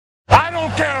I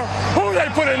don't care who they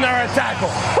put in there at tackle.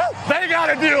 They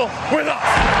got to deal with us.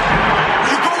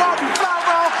 You go out and fly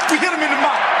around, we hit them in the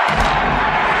mouth.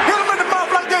 Hit them in the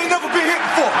mouth like they ain't never been hit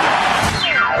before.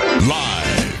 Live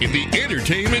in the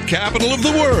entertainment capital of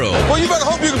the world. Well, you better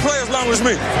hope you can play as long as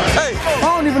me. Hey,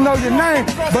 I don't even know your name,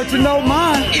 but you know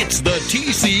mine. It's the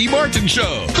T.C. Martin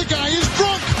Show. The guy is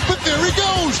drunk, but there he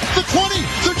goes. The 20,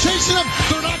 they're chasing him.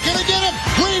 They're not going to get him.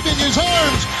 Waving his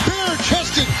arms,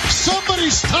 bare-chested. Somebody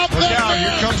stop that man.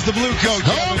 Here comes the blue coat.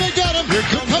 Oh, they got him. Here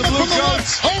comes the blue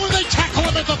coats. Oh, and they tackle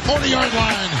him at the 40-yard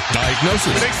line.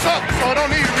 Diagnosis. They suck, so I don't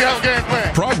need to be on game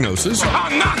plan. Prognosis. I'll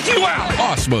knock you out.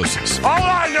 Osmosis. All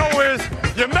I know is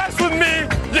you mess with me,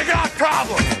 you got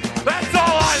problems. That's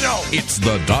all I know. It's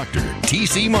the Dr.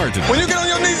 T.C. Martin. when you get on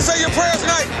your knees and say your prayers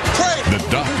tonight, pray. The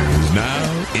doctor is now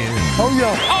in. Oh,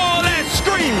 yeah. All that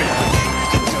screaming.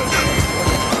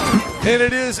 And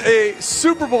it is a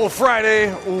Super Bowl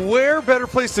Friday. Where better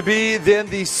place to be than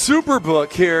the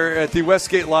Superbook here at the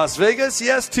Westgate, Las Vegas?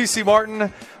 Yes, T.C.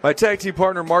 Martin, my tag team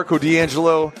partner Marco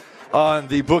D'Angelo on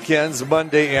the bookends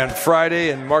Monday and Friday.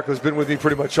 And Marco's been with me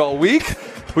pretty much all week.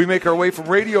 We make our way from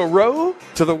Radio Row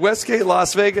to the Westgate,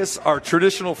 Las Vegas, our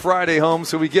traditional Friday home.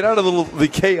 So we get out of the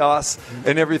chaos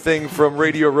and everything from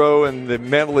Radio Row and the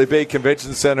Mandalay Bay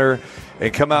Convention Center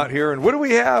and come out here. And what do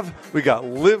we have? We got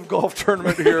Live Golf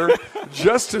Tournament here,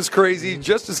 just as crazy,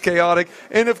 just as chaotic.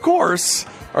 And, of course,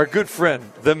 our good friend,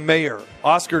 the mayor,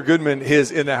 Oscar Goodman,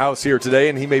 is in the house here today,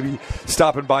 and he may be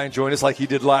stopping by and join us like he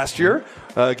did last year,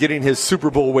 getting his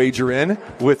Super Bowl wager in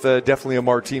with definitely a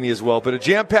martini as well. But a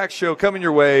jam-packed show coming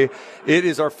your way. It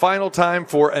is our final time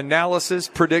for analysis,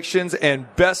 predictions,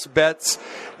 and best bets,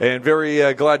 and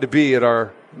very glad to be at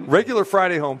our regular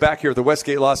Friday home back here at the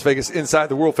Westgate, Las Vegas, inside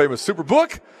the world-famous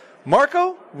Superbook.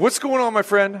 Marco, what's going on, my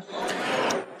friend?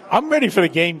 I'm ready for the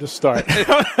game to start.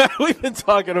 We've been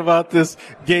talking about this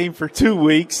game for 2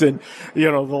 weeks, and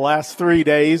the last 3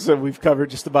 days, and we've covered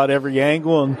just about every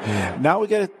angle. And now we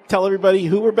got to tell everybody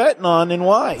who we're betting on and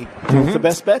why. The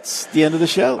best bets at the end of the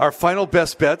show. Our final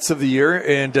best bets of the year,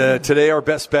 and today our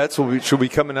best bets should be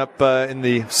coming up in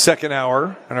the second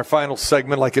hour, and our final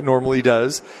segment, like it normally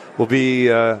does, will be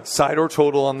side or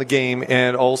total on the game,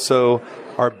 and also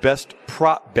our best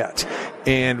prop bet.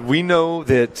 And we know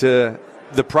that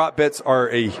the prop bets are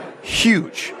a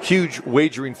huge, huge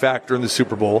wagering factor in the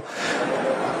Super Bowl.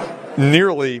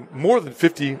 Nearly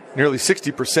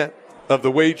 60% of the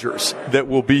wagers that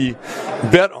will be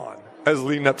bet on as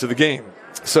leading up to the game.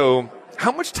 So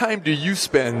how much time do you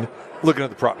spend looking at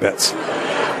the prop bets?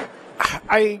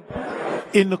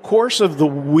 In the course of the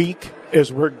week,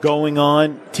 as we're going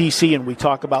on, TC, and we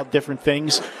talk about different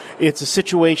things, it's a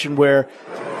situation where,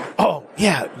 oh,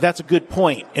 yeah, that's a good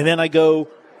point. And then I go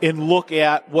and look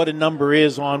at what a number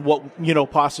is on what,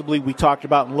 possibly we talked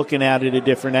about and looking at it at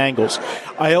different angles.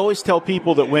 I always tell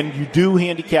people that when you do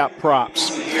handicap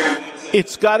props,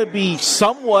 it's got to be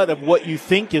somewhat of what you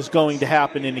think is going to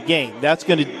happen in the game. That's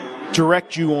going to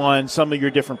direct you on some of your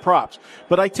different props.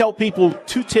 But I tell people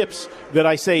 2 tips that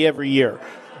I say every year.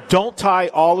 Don't tie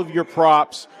all of your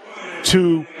props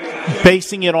to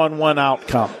basing it on one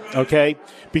outcome, okay?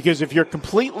 Because if you're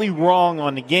completely wrong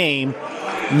on the game,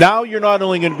 now you're not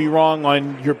only going to be wrong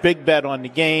on your big bet on the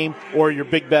game or your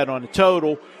big bet on the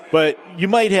total, but you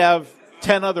might have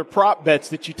 10 other prop bets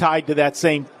that you tied to that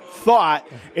same thought,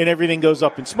 and everything goes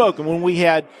up in smoke. And when we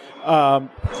had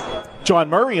John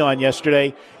Murray on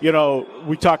yesterday,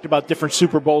 we talked about different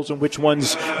Super Bowls and which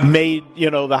ones made,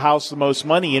 the house the most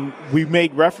money. And we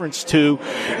made reference to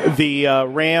the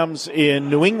Rams in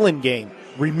New England game.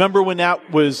 Remember when that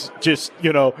was just,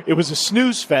 it was a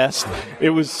snooze fest. It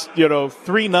was,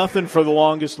 3-0 for the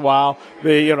longest while.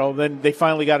 Then they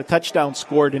finally got a touchdown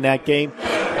scored in that game.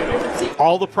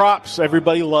 All the props,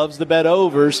 everybody loves the bet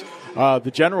overs.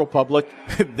 The general public,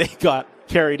 they got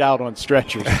carried out on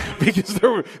stretchers because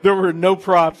there were no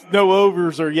props, no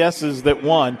overs or yeses that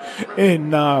won.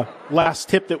 And last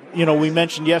tip that we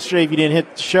mentioned yesterday, if you didn't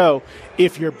hit the show,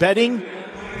 if you're betting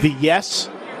the yes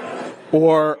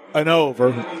or an over,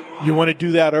 you want to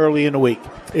do that early in the week.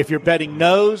 If you're betting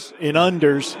no's and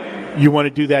unders, you want to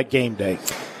do that game day.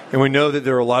 And we know that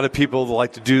there are a lot of people that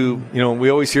like to do, we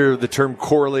always hear the term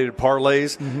correlated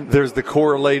parlays. There's the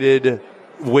correlated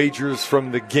wagers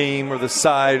from the game or the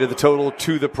side or the total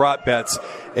to the prop bets.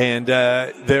 And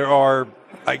there are,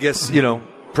 I guess,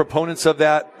 proponents of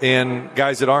that and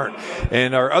guys that aren't.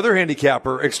 And our other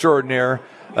handicapper extraordinaire,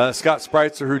 Scott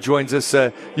Spreitzer, who joins us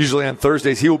usually on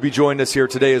Thursdays. He will be joining us here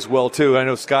today as well, too. I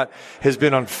know Scott has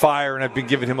been on fire, and I've been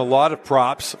giving him a lot of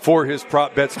props for his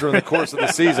prop bets during the course of the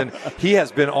season. He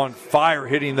has been on fire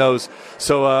hitting those.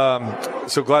 So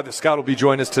so glad that Scott will be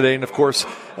joining us today. And, of course,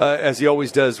 as he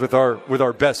always does with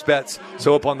our best bets.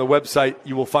 So up on the website,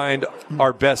 you will find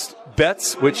our best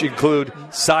bets, which include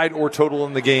side or total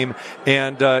in the game,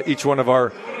 and each one of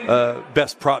our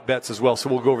best prop bets as well. So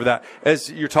we'll go over that.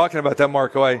 As you're talking about that,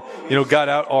 Marco, I got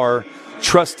out our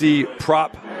trusty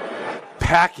prop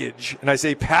package, and I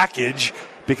say package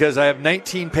because I have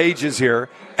 19 pages here,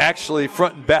 actually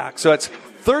front and back. So that's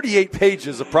 38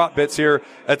 pages of prop bets here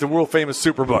at the world-famous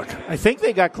Superbook. I think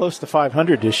they got close to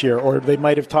 500 this year, or they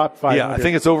might have topped 500. Yeah, I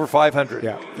think it's over 500.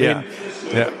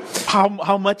 Yeah.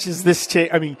 How much is this change?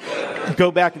 I mean,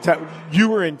 go back in time. You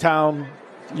were in town.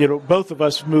 Both of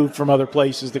us moved from other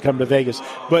places to come to Vegas.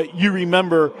 But you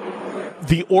remember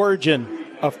the origin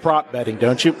of prop betting,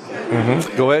 don't you?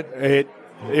 Mm-hmm. Go ahead.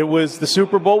 It was the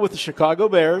Super Bowl with the Chicago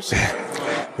Bears.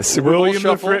 The Super Bowl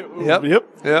shuffle.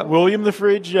 Yep. William the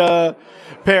Fridge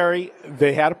Perry.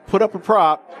 They had to put up a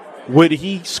prop. Would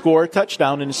he score a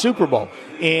touchdown in the Super Bowl?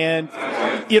 And,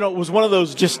 it was one of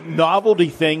those just novelty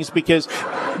things because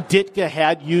Ditka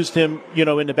had used him,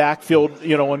 in the backfield,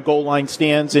 on goal line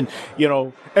stands. And,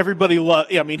 everybody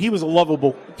loved, he was a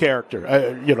lovable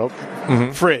character,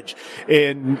 Fridge,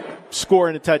 and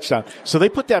scoring a touchdown. So they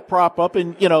put that prop up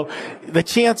and, the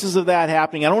chances of that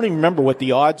happening, I don't even remember what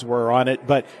the odds were on it,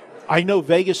 but I know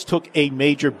Vegas took a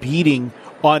major beating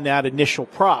on that initial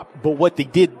prop. But what they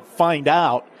did find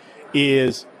out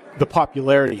is the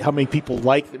popularity, how many people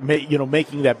liked,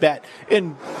 making that bet,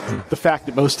 and the fact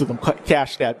that most of them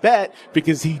cashed that bet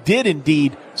because he did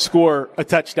indeed score a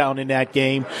touchdown in that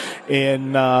game,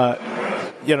 and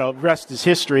rest is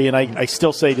history. And I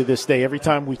still say to this day, every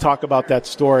time we talk about that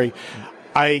story,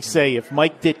 I say if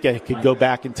Mike Ditka could go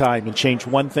back in time and change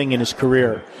one thing in his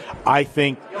career, I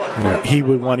think he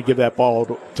would want to give that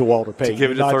ball to Walter Payton. To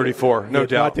give it to 34, no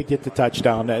doubt. Not to get the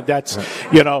touchdown. That's,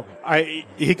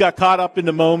 he got caught up in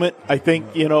the moment. I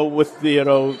think, with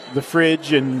the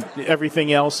Fridge and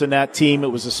everything else in that team,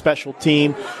 it was a special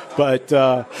team. But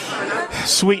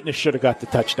Sweetness should have got the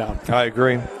touchdown. I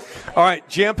agree. All right,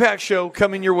 jam-packed show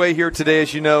coming your way here today.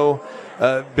 As you know,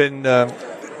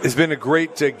 it's been a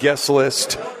great guest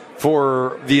list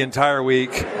for the entire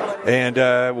week, and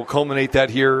we'll culminate that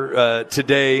here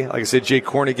today. Like I said, Jay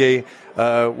Cornegay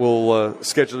will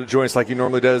schedule to join us like he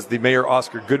normally does. The Mayor,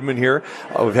 Oscar Goodman, here.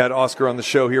 We've had Oscar on the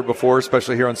show here before,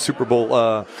 especially here on Super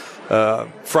Bowl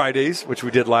Fridays, which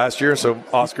we did last year. So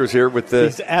Oscar's here with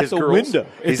his girls. Window.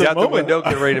 He's at the window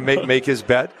getting ready to make his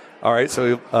bet. All right,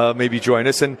 so he'll maybe join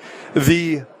us. And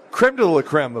the creme de la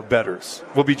creme of bettors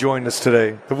will be joining us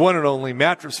today. The one and only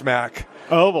Mattress Mac.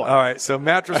 Oh, boy. All right, so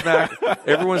Mattress Mac,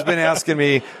 everyone's been asking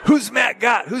me, who's Matt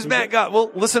got? Who's Matt got? Well,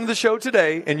 listen to the show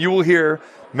today, and you will hear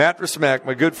Mattress Mac,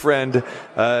 my good friend,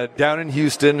 down in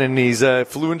Houston, and he's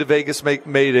flew into Vegas, made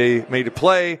a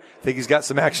play. I think he's got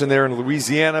some action there in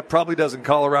Louisiana, probably does in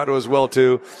Colorado as well,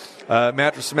 too.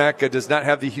 Mattress Mac does not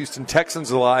have the Houston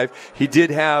Texans alive. He did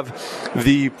have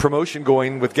the promotion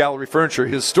going with Gallery Furniture,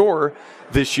 his store,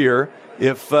 this year.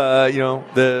 If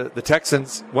the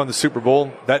Texans won the Super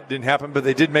Bowl, that didn't happen, but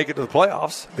they did make it to the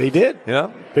playoffs. They did.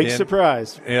 Yeah, big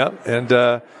surprise. Yeah, and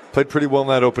played pretty well in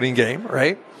that opening game,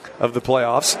 right, of the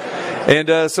playoffs.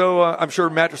 And so I'm sure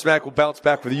Mattress Mac will bounce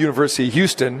back with the University of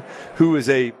Houston, who is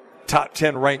a top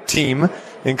 10 ranked team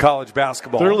in college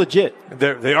basketball. They're legit.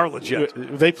 They are legit.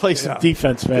 They play some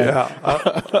defense, man.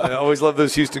 Yeah, I always love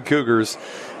those Houston Cougars,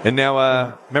 and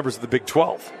now members of the Big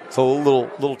 12. So a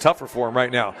little tougher for them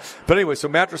right now. But anyway, so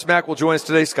Mattress Mac will join us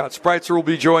today. Scott Spreitzer will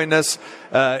be joining us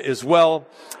as well.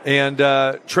 And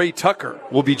Tre Tucker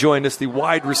will be joining us, the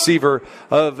wide receiver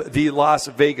of the Las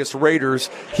Vegas Raiders.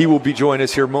 He will be joining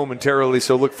us here momentarily,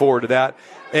 so look forward to that.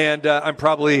 And I'm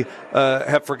probably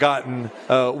have forgotten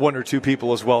one or two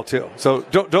people as well, too. So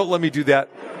don't let me do that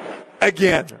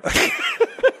again.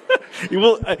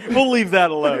 We'll leave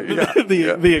that alone.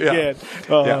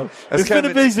 Again. It's been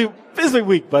a busy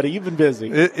week, buddy. You've been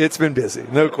busy. It's been busy,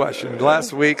 no question.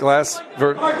 Last week,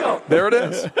 there it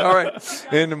is. All right.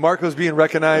 And Marco's being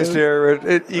recognized here.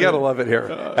 You got to love it here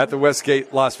at the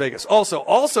Westgate, Las Vegas.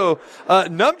 Also,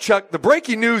 Numchuck, the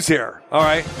breaking news here. All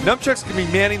right. Numchuck's going to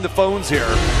be manning the phones here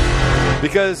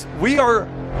because we are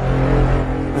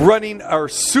running our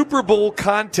Super Bowl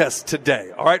contest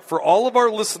today. All right, for all of our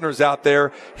listeners out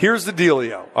there, here's the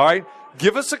dealio. All right,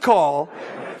 give us a call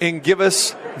and give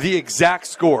us the exact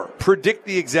score. Predict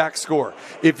the exact score.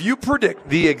 If you predict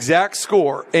the exact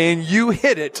score and you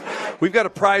hit it, we've got a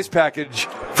prize package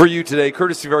for you today,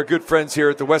 courtesy of our good friends here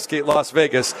at the Westgate Las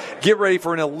Vegas. Get ready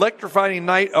for an electrifying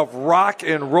night of rock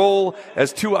and roll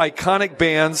as two iconic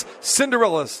bands,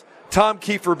 Cinderella's Tom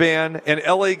Kiefer Band and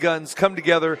LA Guns, come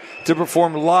together to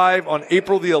perform live on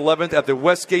April the 11th at the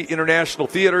Westgate International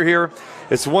Theater here.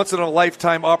 It's once in a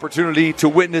lifetime opportunity to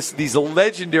witness these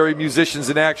legendary musicians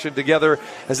in action together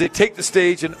as they take the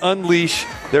stage and unleash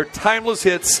their timeless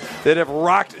hits that have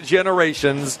rocked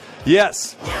generations.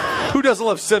 Yes, who doesn't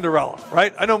love Cinderella,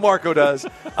 right? I know Marco does.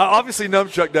 Obviously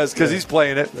Numchuck does because he's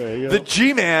playing it. The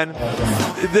G-Man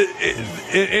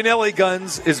in LA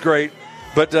Guns is great,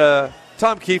 but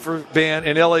Tom Kiefer Band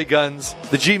and LA Guns,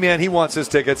 the G-Man, he wants his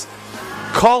tickets.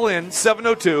 Call in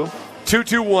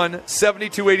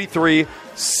 702-221-7283,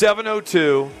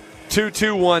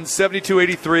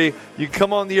 702-221-7283. You can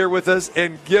come on the air with us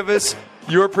and give us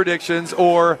your predictions,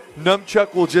 or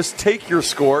Numchuck will just take your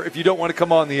score if you don't want to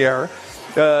come on the air.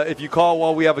 If you call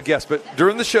while we have a guest. But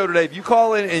during the show today, if you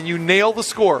call in and you nail the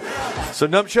score, so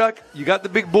Numchuck, you got the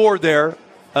big board there.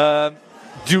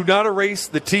 Do not erase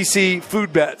the TC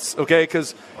food bets, okay?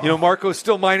 Because, Marco's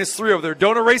still -3 over there.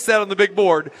 Don't erase that on the big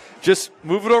board. Just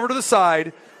move it over to the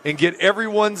side and get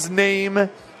everyone's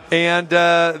name and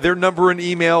their number and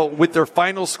email with their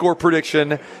final score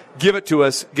prediction. Give it to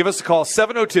us. Give us a call,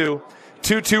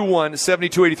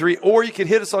 702-221-7283. Or you can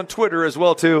hit us on Twitter as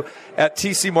well, too, at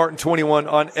TCMartin21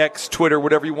 on X, Twitter,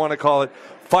 whatever you want to call it.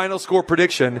 Final score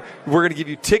prediction. We're going to give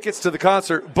you tickets to the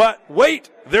concert. But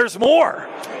wait, there's more.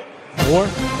 More?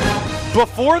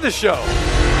 Before the show,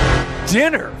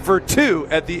 dinner for two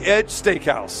at the Edge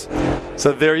Steakhouse.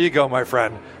 So there you go, my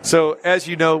friend. So as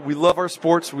you know, we love our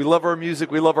sports, we love our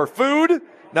music, we love our food,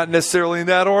 not necessarily in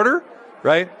that order,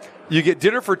 right? You get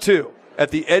dinner for two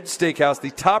at the Edge Steakhouse,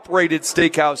 the top-rated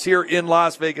steakhouse here in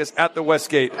Las Vegas at the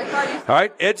Westgate. All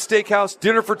right, Edge Steakhouse,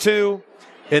 dinner for two,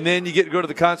 and then you get to go to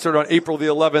the concert on April the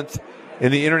 11th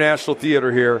in the International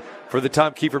Theater here for the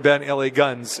Tom Kiefer Band LA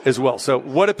Guns as well. So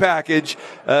what a package.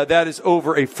 That is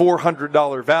over a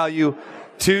 $400 value.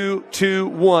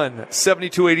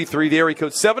 221-7283, the area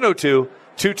code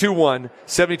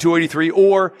 702-221-7283,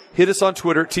 or hit us on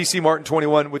Twitter,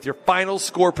 TCMartin21, with your final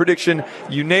score prediction.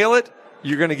 You nail it,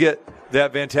 you're going to get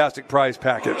that fantastic prize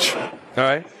package. All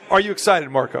right? Are you excited,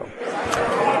 Marco?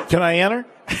 Can I enter?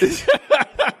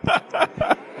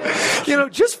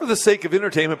 Just for the sake of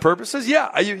entertainment purposes,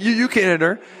 yeah, you can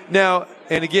enter. Now,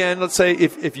 and again, let's say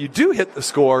if you do hit the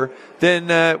score, then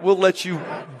we'll let you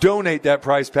donate that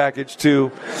prize package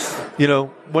to,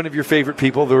 one of your favorite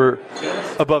people that are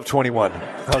above 21.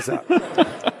 How's that?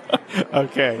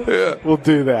 Okay. Yeah. We'll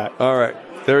do that. All right.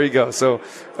 There you go. So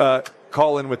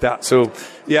call in with that. So,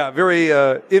 yeah, very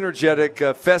energetic,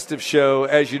 festive show.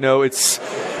 As you know, it's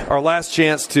our last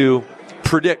chance to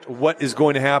predict what is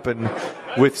going to happen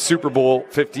with Super Bowl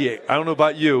 58. I don't know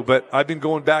about you, but I've been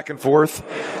going back and forth.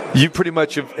 You pretty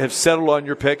much have settled on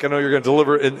your pick. I know you're going to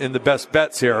deliver in the best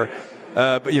bets here.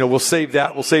 But, we'll save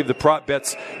that. We'll save the prop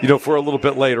bets, for a little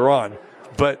bit later on.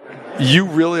 But you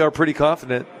really are pretty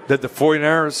confident that the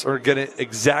 49ers are going to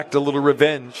exact a little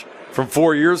revenge from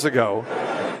 4 years ago.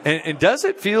 And does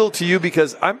it feel to you,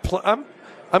 because I'm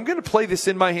going to play this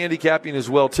in my handicapping as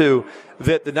well, too,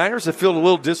 that the Niners have felt a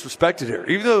little disrespected here.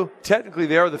 Even though technically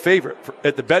they are the favorite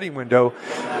at the betting window,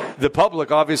 the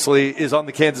public obviously is on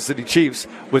the Kansas City Chiefs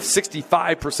with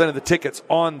 65% of the tickets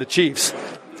on the Chiefs.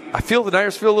 I feel the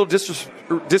Niners feel a little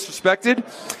disrespected,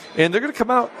 and they're going to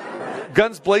come out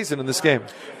guns blazing in this game.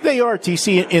 They are,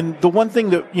 TC. And the one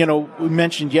thing that, we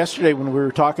mentioned yesterday when we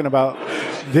were talking about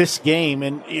this game,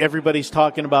 and everybody's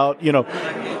talking about,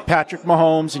 Patrick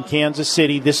Mahomes in Kansas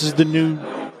City. This is the new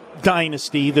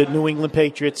dynasty the New England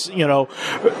Patriots,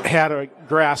 had a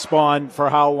grasp on for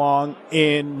how long.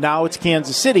 And now it's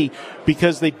Kansas City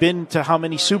because they've been to how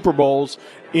many Super Bowls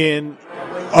in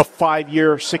a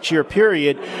 5-year, 6-year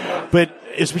period. But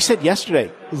as we said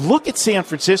yesterday, look at San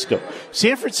Francisco.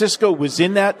 San Francisco was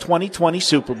in that 2020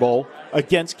 Super Bowl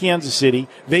against Kansas City.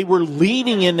 They were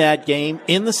leading in that game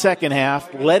in the second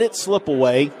half, let it slip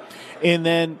away. And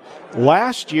then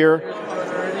last year,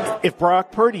 if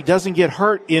Brock Purdy doesn't get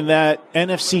hurt in that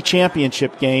NFC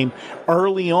Championship game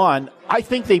early on, I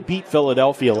think they beat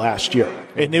Philadelphia last year.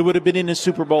 And they would have been in the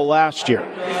Super Bowl last year.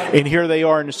 And here they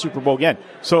are in the Super Bowl again.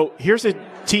 So here's a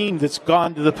team that's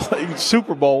gone to the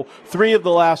Super Bowl 3 of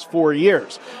the last 4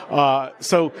 years. All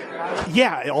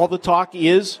the talk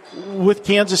is with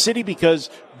Kansas City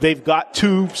because they've got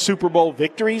 2 Super Bowl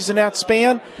victories in that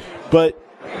span. But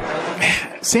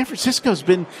San Francisco's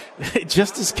been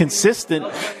just as consistent,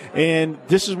 and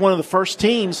this is one of the first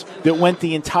teams that went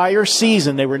the entire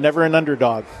season. They were never an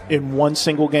underdog in one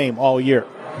single game all year.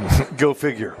 Go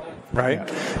figure, right?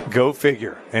 Yeah. Go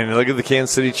figure. And look at the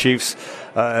Kansas City Chiefs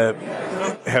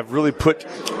have really put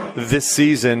this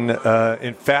season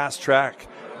in fast track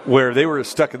where they were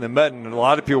stuck in the mud, and a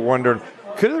lot of people wondering,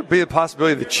 could there be a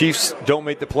possibility the Chiefs don't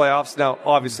make the playoffs? Now,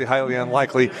 obviously, highly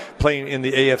unlikely playing in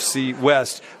the AFC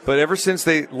West. But ever since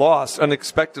they lost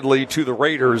unexpectedly to the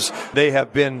Raiders, they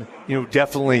have been,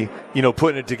 definitely,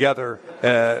 putting it together.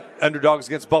 Underdogs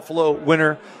against Buffalo,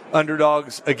 winner.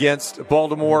 Underdogs against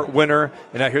Baltimore, winner.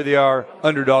 And now here they are,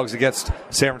 underdogs against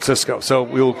San Francisco. So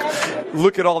we'll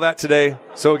look at all that today.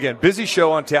 So again, busy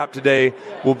show on tap today.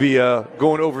 We'll be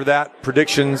going over that,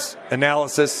 predictions,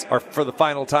 analysis for the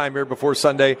final time here before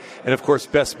Sunday. And, of course,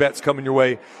 best bets coming your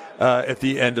way at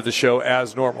the end of the show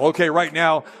as normal. Okay, right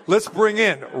now, let's bring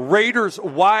in Raiders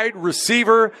wide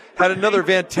receiver. Had another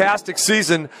fantastic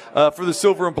season for the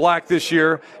Silver and Black this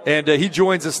year. And he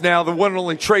joins us now, the one and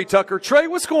only Tre Tucker. Tre,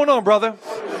 what's going on, brother?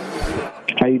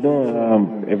 How you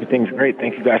doing? Everything's great.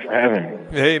 Thank you guys for having me.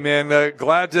 Hey, man,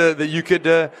 glad that you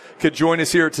could join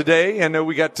us here today. I know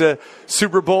we got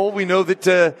Super Bowl. We know that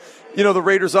the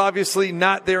Raiders obviously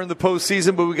not there in the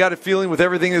postseason, but we got a feeling with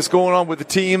everything that's going on with the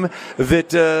team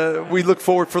that we look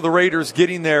forward for the Raiders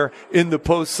getting there in the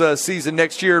postseason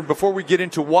next year. And before we get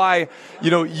into why,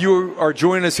 you are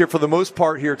joining us here for the most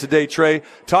part here today, Tre,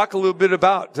 talk a little bit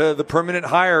about the permanent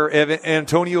hire of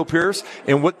Antonio Pierce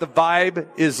and what the vibe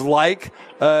is like,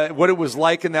 what it was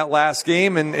like in that last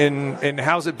game, and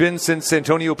how's it been since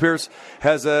Antonio Pierce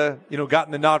has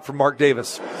gotten the nod from Mark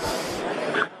Davis.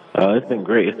 It's been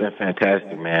great. It's been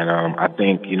fantastic, man. I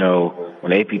think,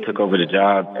 when AP took over the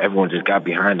job, everyone just got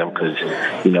behind him because,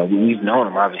 we've known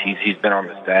him. Obviously, he's been on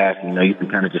the staff. You can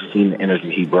kind of just see the energy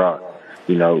he brought,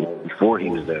 before he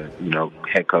was the,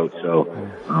 head coach. So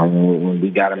when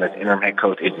we got him as interim head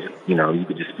coach, it just, you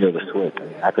could just feel the switch.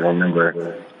 I can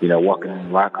remember, walking in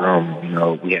the locker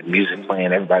room, we had music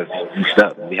playing. Everybody was juiced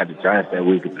up. We had the Giants that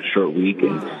week. It was a short week.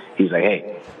 And he was like,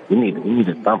 hey, we need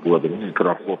to thump a little bit. We need to put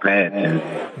on full pads and,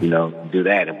 do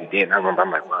that. And we did. And I remember,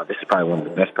 I'm like, wow, this is probably one of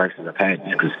the best practices I've had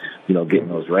just because, getting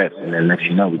those reps. And then next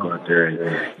we go out there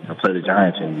and play the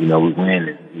Giants and, we win.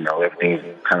 And,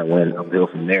 everything kind of went uphill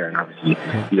from there. And obviously,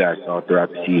 you guys saw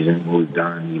throughout the season what we've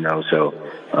done, so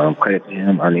credit to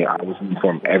him. I mean, I was rooting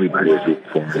for him. Everybody was rooting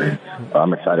for him. And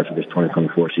I'm excited for this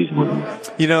 2024 season with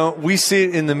him. We see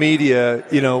it in the media,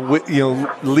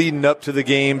 leading up to the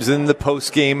games and the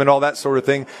post game and all that sort of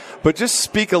thing. But just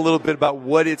speak a little bit about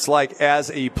what it's like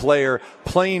as a player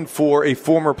playing for a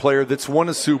former player that's won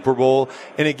a Super Bowl.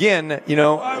 And again,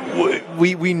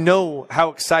 we know how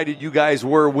excited you guys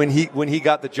were when he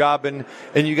got the job, and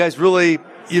you guys really,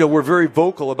 were very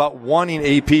vocal about wanting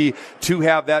AP to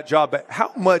have that job. But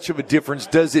how much of a difference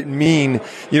does it mean,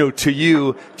 to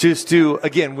you just to,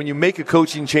 again, when you make a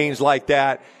coaching change like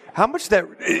that, how much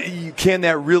can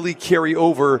that really carry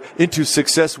over into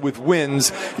success with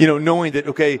wins, knowing that,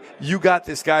 okay, you got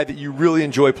this guy that you really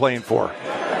enjoy playing for?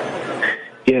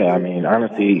 Yeah, I mean,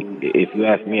 honestly, if you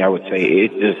ask me, I would say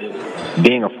it's just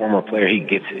being a former player, he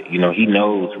gets it. He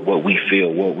knows what we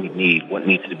feel, what we need, what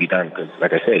needs to be done. Because,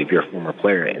 like I said, if you're a former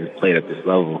player and played at this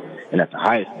level and at the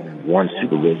highest and won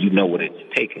Super Bowl, you know what it's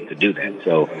taken to do that.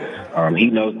 So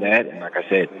he knows that. And like I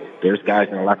said, there's guys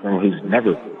in the locker room who's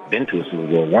never been to a Super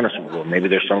Bowl, won a Super Bowl. Maybe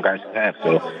there's some guys who have.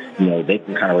 So, they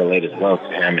can kind of relate as well to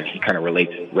him. And he kind of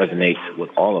resonates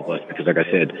with all of us. Because, like I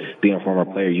said, being a former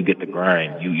player, you get the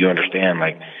grind. You understand,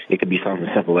 like, it could be something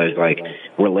simple as, like,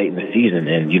 we're late in the season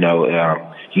and,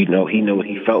 he knew what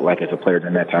he felt like as a player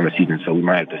during that time of season, so we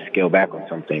might have to scale back on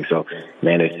some things. So,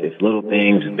 man, it's little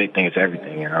things, it's big things,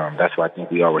 everything, and that's why I think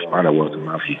we all responded well to him.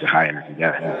 Obviously, he's a high energy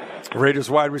guy. Raiders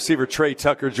wide receiver Tre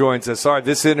Tucker joins us. All right,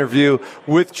 this interview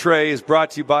with Tre is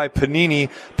brought to you by Panini.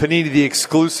 Panini, the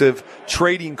exclusive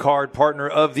trading card partner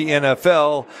of the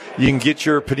NFL. You can get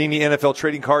your Panini NFL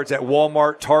trading cards at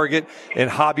Walmart, Target, and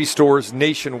hobby stores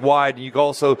nationwide. You can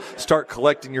also start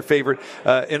collecting your favorite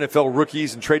NFL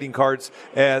rookies and trading cards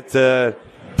at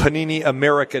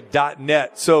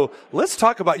PaniniAmerica.net. So let's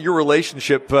talk about your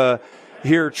relationship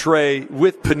here, Tre,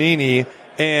 with Panini,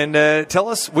 and tell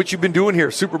us what you've been doing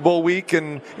here, Super Bowl week,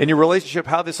 and your relationship,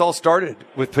 how this all started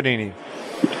with Panini.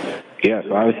 Yeah,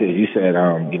 so obviously, as you said,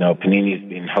 Panini's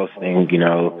been hosting,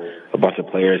 a bunch of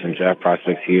players and draft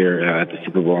prospects here at the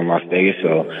Super Bowl in Las Vegas.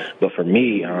 But for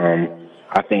me,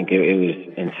 I think it was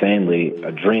insanely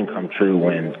a dream come true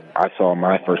when I saw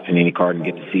my first Panini card and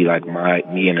get to see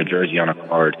me in a jersey on a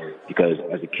card, because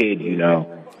as a kid,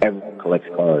 everyone collects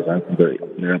cards. I remember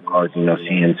opening up cards,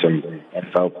 seeing some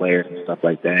NFL players and stuff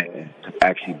like that. And to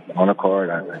actually own a card,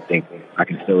 I think I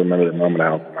can still remember the moment I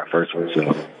opened my first one.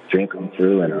 So dream come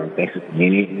true, and thanks to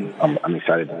Panini, I'm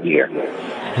excited to be here.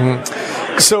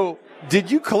 Mm-hmm. So did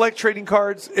you collect trading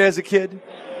cards as a kid?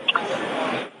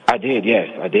 I did,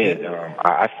 yes, I did.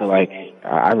 I feel like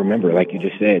I remember, like you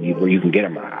just said, where you can get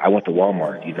them. I went to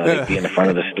Walmart, they'd be in the front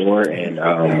of the store, and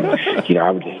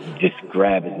I would just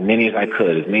grab as many as I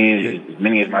could, as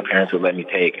many as my parents would let me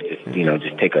take, and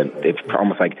just take it's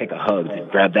almost like take a hug,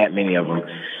 just grab that many of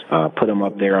them, put them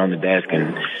up there on the desk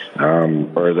and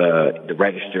or the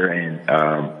register, and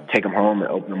take them home and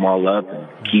open them all up and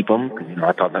keep them, because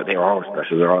I thought that they were all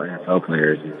special. They're all NFL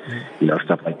players, and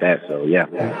stuff like that. So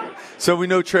yeah. So we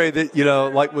know, Trey, that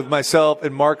like with myself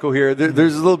and Marco here,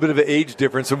 there's a little bit of an age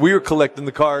difference. And we were collecting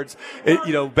the cards,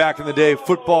 back in the day,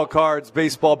 football cards,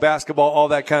 baseball, basketball, all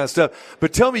that kind of stuff.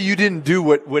 But tell me, you didn't do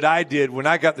what I did when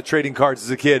I got the trading cards as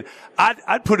a kid.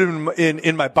 I'd put them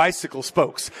in my bicycle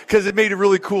spokes because it made a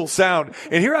really cool sound.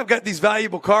 And here I've got these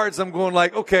valuable cards. I'm going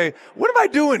like, okay, what am I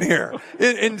doing here?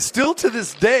 And still to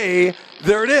this day,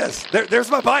 there it is. There's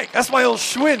my bike. That's my old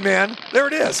Schwinn, man. There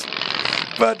it is.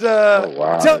 But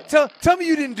wow. Tell me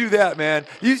you didn't do that, man.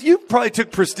 You probably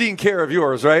took pristine care of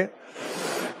yours, right?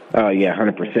 Yeah,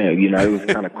 100%. It was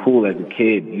kind of cool as a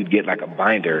kid. You'd get like a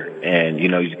binder, and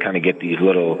you kind of get these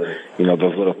little,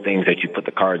 those little things that you put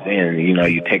the cards in.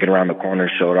 You take it around the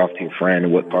corner, show it off to your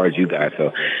friend what cards you got.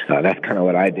 So that's kind of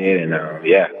what I did, and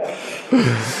yeah.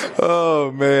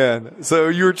 Oh man! So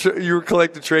you were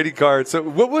collecting trading cards. So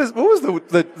what was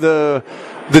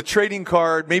the trading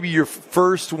card? Maybe your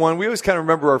first one. We always kind of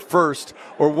remember our first,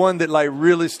 or one that like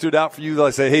really stood out for you. That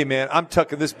I say, hey man, I'm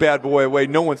tucking this bad boy away.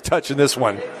 No one's touching this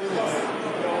one.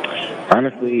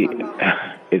 Honestly,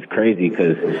 it's crazy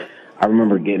because I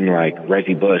remember getting like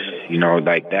Reggie Bush,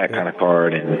 like that kind of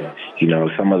card, and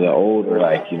some of the older,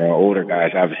 older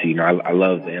guys. Obviously, I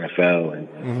love the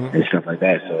NFL and stuff like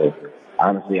that. So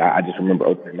honestly, I just remember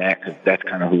opening that because that's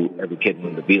kind of who every kid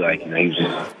wanted to be like. He was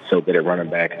just so good at running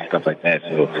back and stuff like that.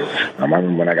 So I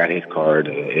remember when I got his card,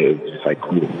 it was just like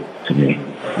cool to me.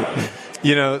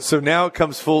 So now it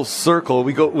comes full circle.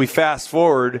 We fast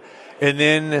forward, and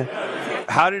then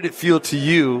how did it feel to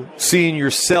you seeing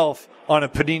yourself on a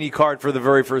Panini card for the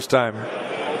very first time?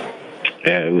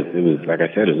 Yeah, it was like I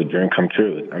said, it was a dream come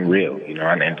true. It's unreal,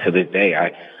 and to this day,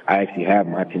 I actually have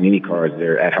my Panini cards.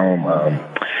 They're at home.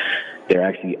 They're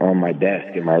actually on my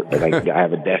desk I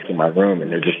have a desk in my room, and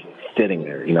they're just sitting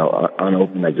there,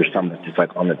 unopened. Like there's something that's just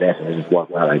like on the desk, and I just walk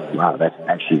out like, wow, that's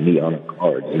actually me on a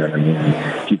card. You know what I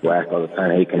mean? People ask all the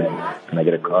time, hey, can I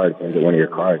get a card? Can I get one of your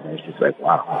cards? And it's just like,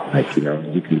 wow,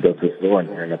 you can go to the store and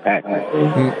they're in a pack.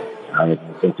 I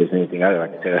don't think there's anything out there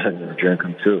like I said, a dream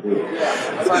come true.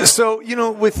 So,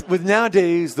 with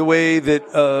nowadays, the way that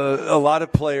a lot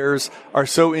of players are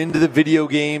so into the video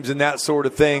games and that sort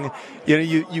of thing,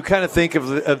 you kind of think of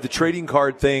the trading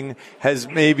card thing as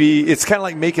maybe it's kind of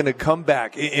like making a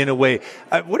comeback in a way.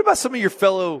 What about some of your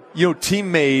fellow,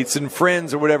 teammates and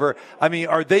friends or whatever? I mean,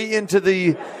 are they into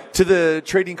the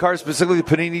trading cards, specifically the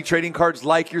Panini trading cards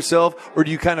like yourself, or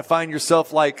do you kind of find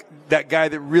yourself like that guy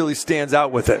that really stands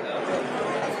out with it?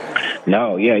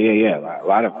 No, yeah. A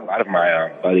lot of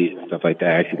my buddies and stuff like that.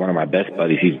 Actually, one of my best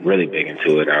buddies, he's really big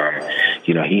into it.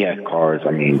 He has cards. I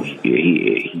mean,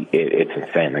 it's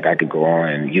insane. Like I could go on,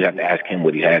 and you'd have to ask him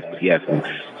what he has, but he has some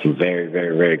very,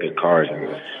 very, very good cards.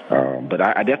 And but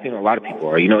I definitely know a lot of people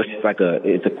are. It's just like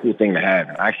it's a cool thing to have.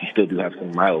 And I actually still do have some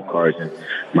of my old cards, and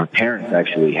my parents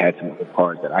actually had some old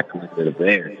cards that I collected of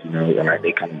theirs. And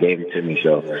they kind of gave them to me.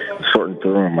 So I was sorting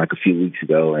through them like a few weeks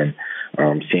ago, and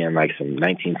seeing like some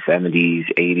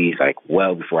 1970s, 80s, like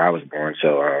well before I was born.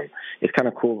 So it's kind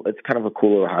of cool. It's kind of a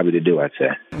cool little hobby to do, I'd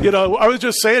say. I was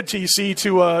just saying,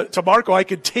 TC, to Marco, I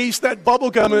could taste that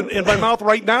bubble gum in my mouth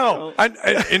right now.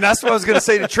 And that's what I was going to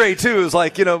say to Trey, too. It was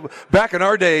like, back in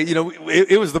our day,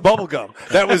 it was the bubble gum.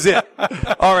 That was it.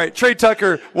 All right, Tre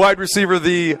Tucker, wide receiver of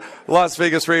the Las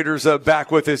Vegas Raiders,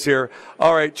 back with us here.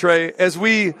 All right, Trey, as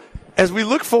we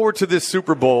look forward to this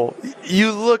Super Bowl,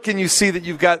 you look and you see that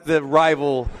you've got the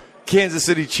rival Kansas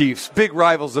City Chiefs, big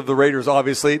rivals of the Raiders,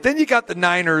 obviously. Then you got the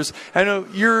Niners. I know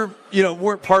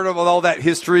weren't part of all that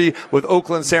history with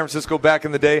Oakland, San Francisco back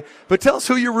in the day. But tell us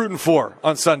who you're rooting for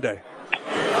on Sunday.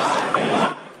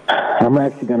 I'm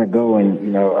actually going to go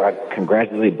and,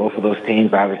 congratulate both of those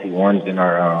teams. Obviously, one's in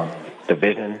our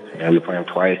division. We play them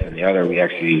twice, and the other we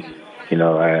actually –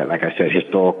 like I said,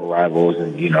 historical rivals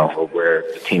and, where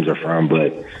the teams are from.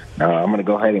 But I'm going to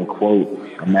go ahead and quote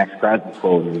a Max Crosby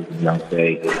quote and,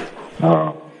 say,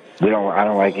 I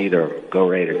don't like either. Go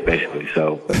Raiders, basically.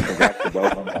 So congrats to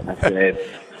both of them. Like I said,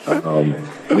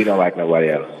 we don't like nobody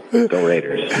else. Go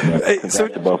Raiders. Congrats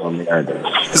to both of them.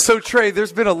 So, Trey,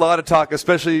 there's been a lot of talk,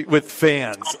 especially with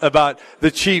fans, about the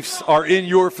Chiefs are in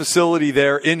your facility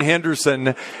there in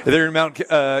Henderson. They're in Mount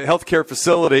Healthcare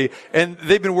facility, and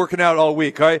they've been working out all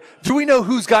week. All right? Do we know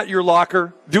who's got your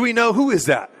locker? Do we know who is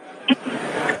that?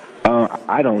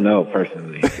 I don't know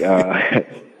personally.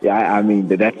 Yeah, I mean,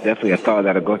 that's definitely a thought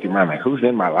that'll go through my mind. Like, who's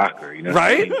in my locker? You know,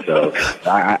 right? What I mean?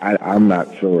 So I'm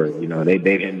not sure. You know, they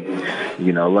didn't.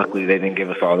 You know, luckily they didn't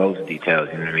give us all those details.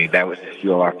 You know what I mean? That was just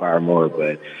fuel our fire more.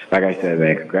 But like I said,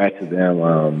 man, congrats to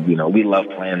them. You know, we love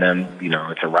playing them. You know,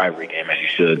 it's a rivalry game as you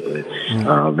should, but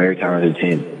very talented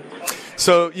team.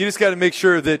 So you just got to make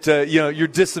sure that you're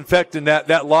disinfecting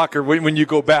that locker when you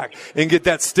go back and get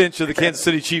that stench of the Kansas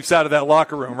City Chiefs out of that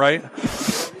locker room, right?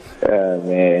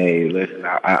 Man, hey, listen,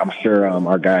 I'm sure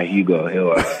our guy Hugo,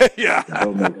 he'll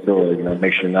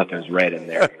make sure nothing's red in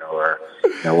there, or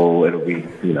it'll be,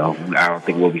 I don't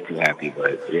think we'll be too happy,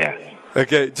 but yeah.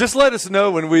 Okay, just let us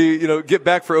know when we, get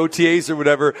back for OTAs or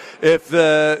whatever, if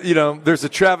there's a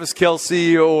Travis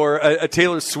Kelce or a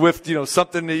Taylor Swift,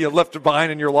 something left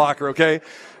behind in your locker. Okay,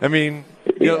 I mean,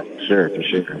 sure, for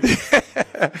sure.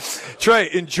 Trey,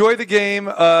 enjoy the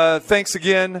game. Thanks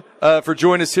again for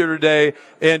joining us here today.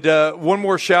 And one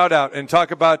more shout out and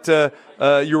talk about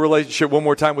your relationship one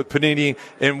more time with Panini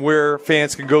and where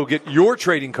fans can go get your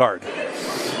trading card.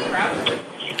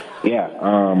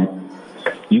 Yeah.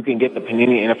 You can get the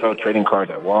Panini NFL trading cards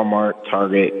at Walmart,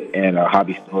 Target, and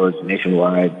hobby stores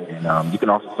nationwide. And you can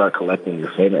also start collecting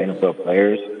your favorite NFL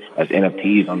players as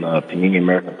NFTs on the Panini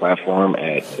American platform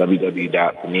at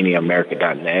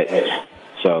www.paniniamerica.net.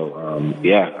 So,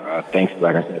 thanks,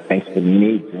 like I said, thanks to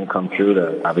Panini. It didn't come true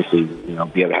to obviously, be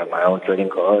able to have my own trading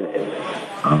card. And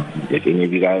if any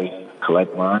of you guys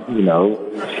collect mine, give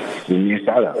me a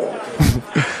shout out.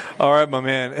 All right, my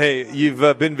man. Hey, you've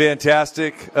been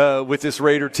fantastic with this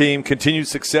Raider team. Continued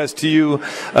success to you.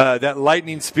 That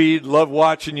lightning speed. Love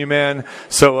watching you, man.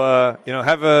 So,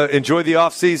 enjoy the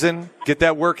off season. Get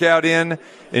that workout in.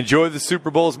 Enjoy the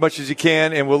Super Bowl as much as you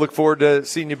can, and we'll look forward to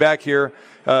seeing you back here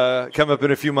come up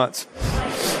in a few months.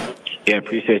 Yeah,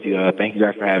 appreciate you. Thank you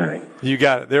guys for having me. You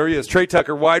got it. There he is. Tre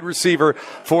Tucker, wide receiver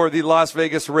for the Las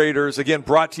Vegas Raiders. Again,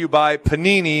 brought to you by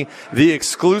Panini, the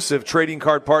exclusive trading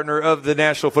card partner of the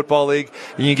National Football League.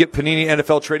 And you can get Panini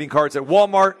NFL trading cards at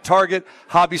Walmart, Target,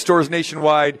 hobby stores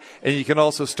nationwide. And you can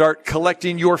also start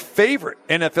collecting your favorite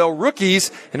NFL rookies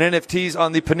and NFTs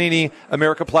on the Panini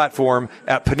America platform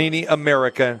at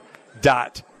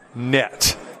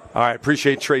paniniamerica.net. All right,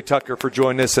 appreciate Tre Tucker for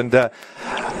joining us, and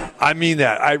I mean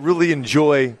that. I really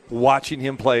enjoy watching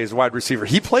him play as a wide receiver.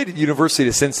 He played at University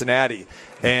of Cincinnati,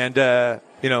 and,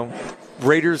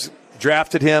 Raiders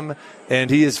drafted him, and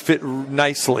he has fit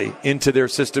nicely into their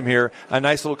system here. A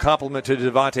nice little compliment to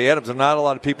Devontae Adams, and not a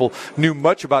lot of people knew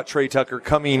much about Tre Tucker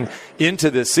coming into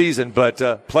this season,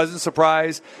 but pleasant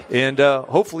surprise, and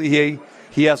hopefully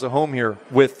he has a home here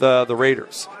with the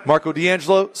Raiders. Marco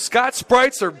D'Angelo, Scott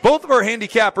Spreitzer, both of our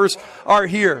handicappers are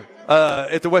here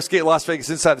at the Westgate Las Vegas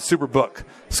inside the Superbook.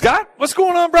 Scott, what's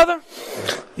going on, brother?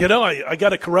 I got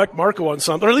to correct Marco on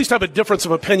something, or at least have a difference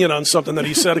of opinion on something that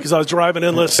he said, because I was driving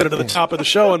in listening to the top of the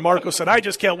show, and Marco said, I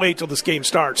just can't wait till this game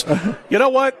starts. You know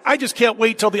what? I just can't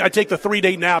wait till I take the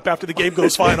 3-day nap after the game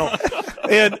goes final.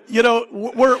 And,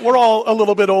 we're all a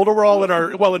little bit older. We're all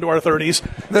into our 30s.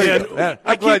 And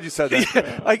I'm glad you said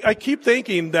that. I keep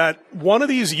thinking that one of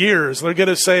these years they're going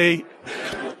to say,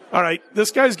 all right,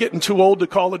 this guy's getting too old to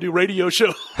call and do radio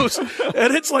shows.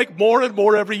 And it's like more and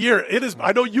more every year. It is.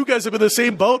 I know you guys have been in the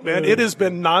same boat, man. It has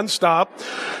been nonstop.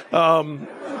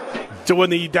 Doing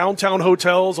the downtown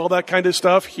hotels, all that kind of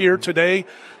stuff here today.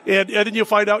 And then you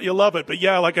find out you love it. But,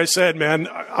 yeah, like I said, man,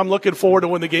 I'm looking forward to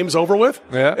when the game's over with.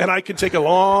 Yeah. And I can take a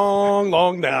long,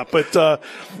 long nap. But,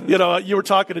 you were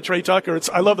talking to Tre Tucker.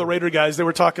 I love the Raider guys. They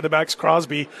were talking to Max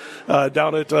Crosby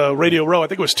down at Radio Row. I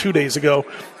think it was 2 days ago.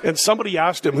 And somebody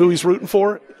asked him who he's rooting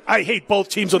for. I hate both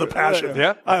teams with a passion.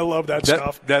 Yeah. I love that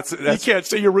stuff. You can't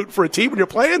say you're rooting for a team when you're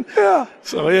playing. Yeah.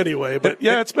 So anyway, but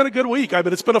yeah, it's been a good week. I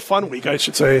mean, it's been a fun week, I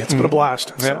should say. It's been a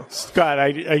blast. Yeah. So. Scott,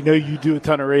 I know you do a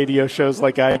ton of radio shows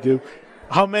like I do.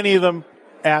 How many of them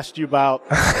asked you about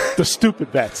the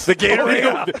stupid bets? The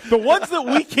Gatorade? The ones that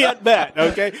we can't bet,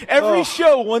 okay? Every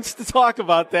show wants to talk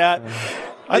about that.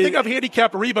 I think I've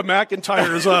handicapped Reba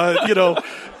McEntire's,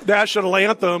 national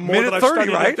anthem more than I've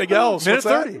studied anything else. Minute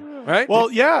 30. right?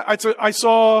 Well, yeah, I saw. I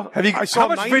saw how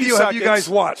much 90 video have you seconds. guys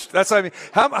watched? That's what I mean.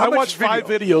 How I much watched video? 5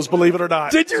 videos, believe it or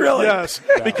not. Did you really? Yes,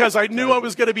 because I knew I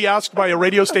was going to be asked by a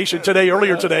radio station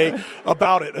earlier today,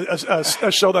 about it,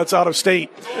 a show that's out of state.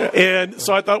 And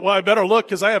so I thought, well, I better look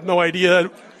because I have no idea.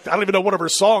 I don't even know one of her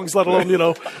songs, let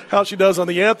alone, how she does on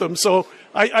the anthem. So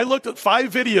I looked at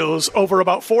 5 videos over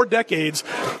about 4 decades.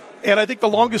 And I think the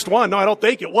longest one, no, I don't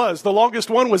think it was. The longest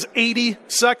one was 80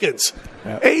 seconds.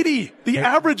 Yeah. 80. The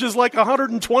average is like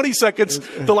 120 seconds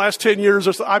the last 10 years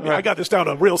or so. I got this down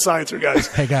to real science here, guys.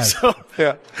 Hey, guys. So,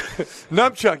 yeah.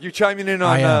 Numpchuck, you're chiming in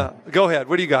on, go ahead.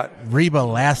 What do you got? Reba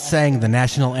last sang the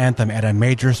national anthem at a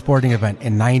major sporting event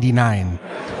in 99.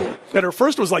 And her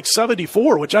first was like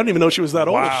 74, which I didn't even know she was that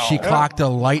old. She clocked a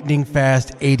lightning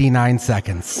fast 89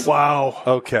 seconds. Wow.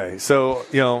 Okay. So,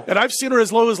 And I've seen her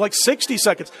as low as like 60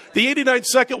 seconds. The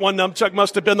 89-second one, Numpchuck,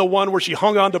 must have been the one where she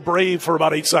hung on to Brave for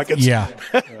about 8 seconds. Yeah.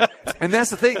 And that's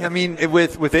the thing. I mean,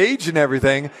 with age and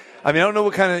everything, I mean, I don't know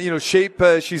what kind of, shape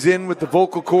she's in with the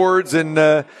vocal cords and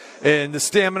the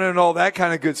stamina and all that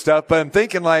kind of good stuff. But I'm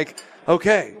thinking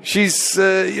okay, she's,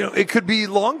 it could be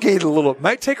elongated a little. It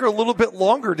might take her a little bit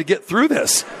longer to get through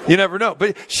this. You never know.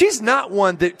 But she's not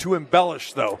one to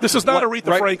embellish, though. This is not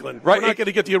Aretha Franklin. Right. We're not going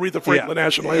to get the Aretha Franklin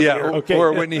national anthem here. Okay.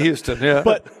 Or Whitney Houston. Yeah.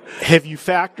 But have you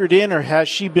factored in, or has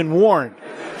she been warned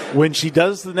when she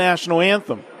does the national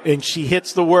anthem and she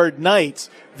hits the word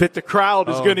Knights, that the crowd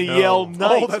is going to yell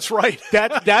Knights? Oh, that's right.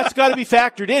 That's got to be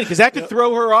factored in, because that could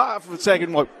throw her off for a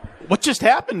second. What just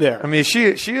happened there? I mean, she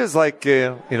is like,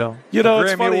 it's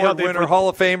funny how Award winner, Hall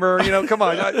of Famer. Come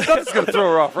on. Nothing's going to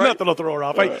throw her off, right? Nothing will throw her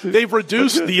off. They've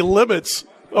reduced the limits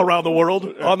around the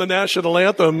world on the national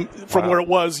anthem from where it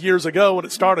was years ago when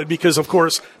it started, because, of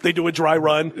course, they do a dry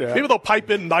run. Yeah. Maybe they'll pipe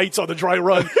in Knights on the dry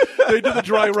run. They do the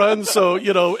dry run, so,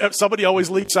 if somebody always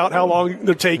leaks out how long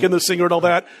they're taking, the singer and all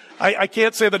that. I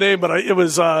can't say the name, but it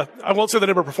was, I won't say the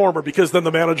name of the performer because then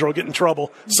the manager will get in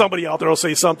trouble. Somebody out there will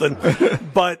say something.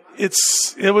 But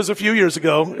it was a few years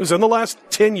ago. It was in the last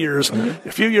 10 years. Mm-hmm.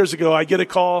 A few years ago, I get a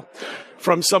call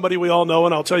from somebody we all know,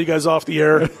 and I'll tell you guys off the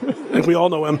air, and we all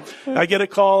know him. I get a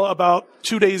call about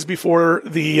 2 days before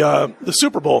the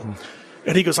Super Bowl,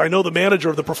 and he goes, I know the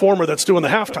manager of the performer that's doing the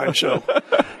halftime show.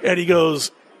 And he goes,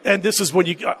 and this is when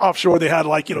offshore they had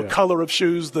color of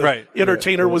shoes the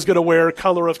entertainer was going to wear,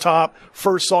 color of top,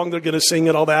 first song they're going to sing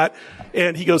and all that.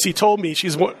 And he goes, he told me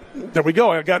there we go.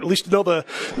 I got at least to know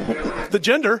the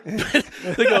gender.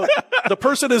 They go, the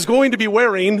person is going to be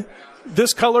wearing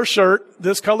this color shirt,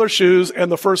 this color shoes,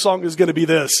 and the first song is going to be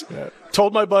this. Yeah.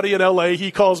 Told my buddy in L.A., he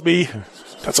calls me.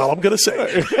 That's all I'm going to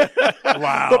say.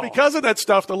 Wow. But because of that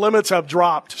stuff, the limits have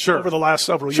dropped over the last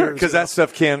several years. Because that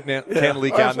stuff can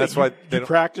leak out. And that's why you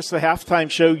practice the halftime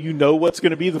show. You know what's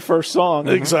going to be the first song.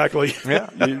 Mm-hmm. Exactly. Yeah,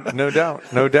 no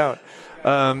doubt. No doubt.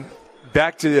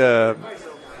 Back to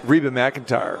Reba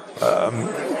McEntire.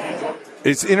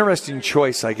 It's an interesting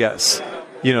choice, I guess,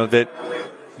 that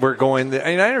we're going.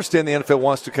 And I understand the NFL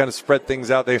wants to kind of spread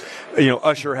things out. They,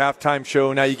 usher halftime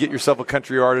show. Now you get yourself a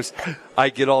country artist. I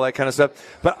get all that kind of stuff.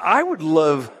 But I would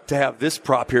love to have this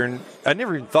prop here. And I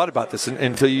never even thought about this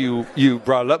until you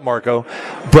brought it up, Marco.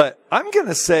 But I'm going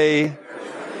to say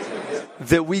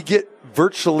that we get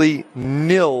virtually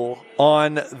nil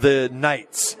on the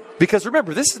Knights. Because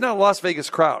remember, this is not a Las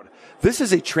Vegas crowd. This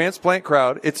is a transplant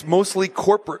crowd. It's mostly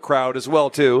corporate crowd as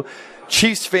well, too.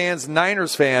 Chiefs fans,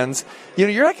 Niners fans.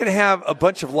 You're not going to have a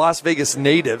bunch of Las Vegas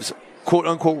natives,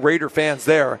 quote-unquote Raider fans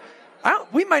there.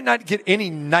 We might not get any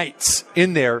Knights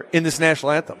in there in this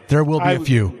national anthem. There will be a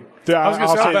few.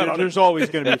 I'll say there's always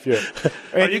going to be a few.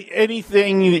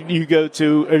 Anything that you go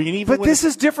to, but this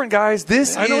is different, guys.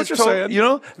 This I know what you're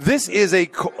saying. This is a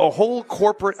whole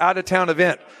corporate out-of-town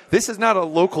event. This is not a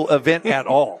local event at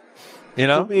all.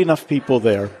 There'll be enough people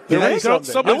there.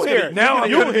 Somebody's hear it. Now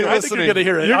you're going to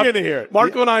hear it. You're going to hear it.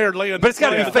 Marco and I are laying, but it's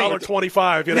got to be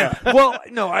 $1.25. Yeah. Well,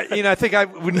 no, I think I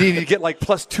would need to get like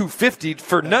plus 250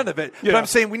 for none of it. Yeah. But I'm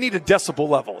saying we need a decibel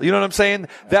level. You know what I'm saying?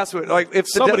 That's what if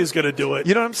somebody's going to do it.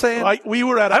 You know what I'm saying? I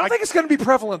don't think it's going to be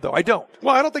prevalent though. I don't.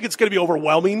 Well, I don't think it's going to be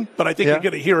overwhelming, but I think you're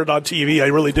going to hear it on TV. I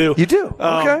really do. You do.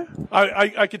 Okay.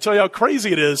 I can tell you how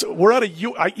crazy it is. We're at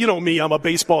you know me. I'm a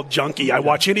baseball junkie. I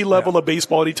watch any level of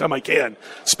baseball anytime I can,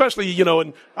 especially.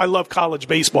 And I love college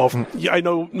baseball. I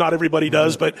know not everybody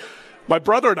does, but my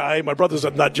brother and I, my brother's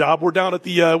a nut job. We're down at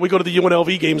we go to the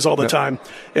UNLV games all the time.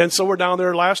 And so we're down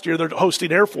there last year. They're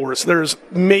hosting Air Force. There's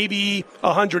maybe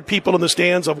 100 people in the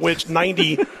stands, of which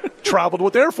 90 traveled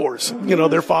with Air Force,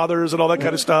 their fathers and all that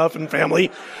kind of stuff and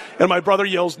family. And my brother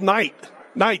yells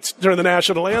Knights during the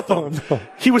national anthem.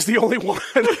 He was the only one.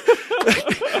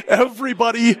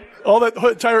 everybody, all that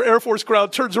entire Air Force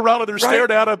crowd turns around and they're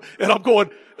staring at him, and I'm going,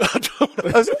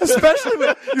 especially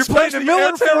when you're playing the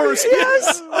military. Air Force.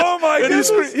 Yes. Oh my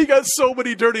goodness. He got so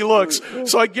many dirty looks.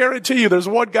 So I guarantee you, there's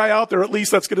one guy out there at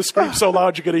least that's going to scream so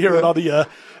loud you're going to hear it on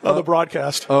the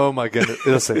broadcast. Oh my goodness!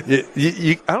 Listen,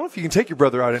 I don't know if you can take your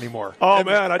brother out anymore. Oh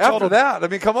man, I told him that. I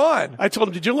mean, come on. I told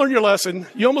him, did you learn your lesson?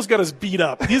 You almost got us beat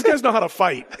up. These guys know how to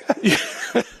fight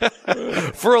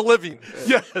for a living.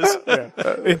 Yes.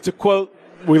 And to quote,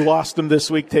 we lost him this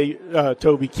week,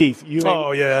 Toby Keith.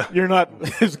 You're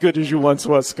not as good as you once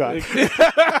was, Scott.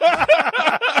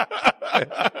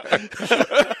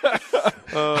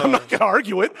 I'm not going to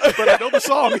argue it, but I know the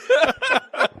song.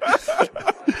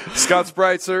 Scott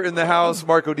Spreitzer in the house,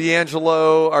 Marco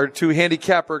D'Angelo, our two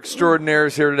handicapper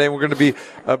extraordinaires here today. We're going to be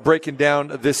breaking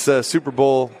down this Super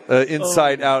Bowl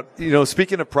inside out. You know,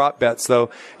 speaking of prop bets, though,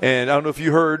 and I don't know if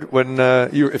you heard when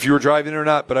if you were driving or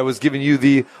not, but I was giving you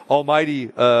the almighty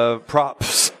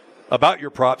props about your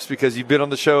props because you've been on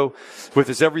the show with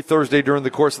us every Thursday during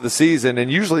the course of the season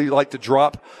and usually like to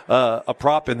drop a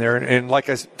prop in there. And like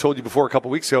I told you before a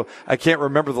couple weeks ago, I can't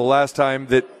remember the last time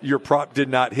that your prop did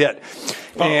not hit.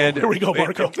 And here we go,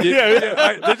 Marco.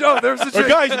 There's the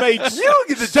guys made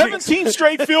 17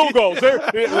 straight field goals.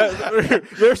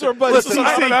 There's our buddy. This is an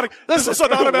automatic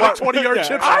 20-yard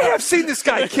chip shot. I have seen this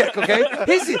guy kick, okay?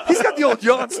 He's got the old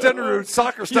Jan Stenderud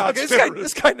soccer style.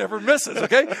 This guy never misses,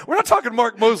 okay? We're not talking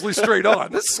Mark Mosley straight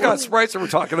on. This is Scott Spreitzer we're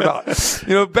talking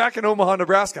about, back in Omaha,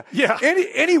 Nebraska. Yeah.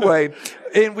 Anyway,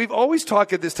 and we've always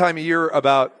talked at this time of year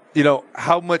about,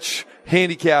 how much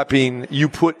handicapping you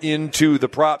put into the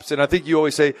props. And I think you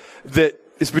always say that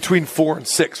it's between 4 and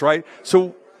 6, right?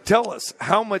 So tell us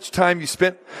how much time you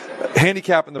spent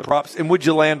handicapping the props and would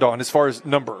you land on as far as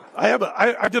number?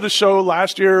 I did a show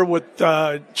last year with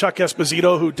Chuck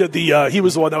Esposito, who did he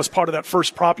was the one that was part of that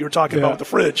first prop you were talking about with the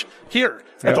fridge here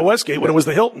at the Westgate when it was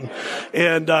the Hilton.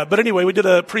 And but anyway, we did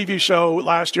a preview show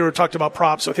last year. We talked about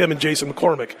props with him and Jason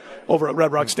McCormick over at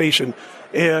Red Rock Station.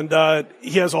 And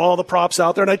he has all the props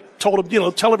out there. And I told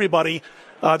him, tell everybody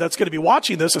that's going to be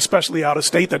watching this, especially out of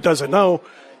state that doesn't know,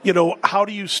 how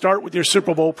do you start with your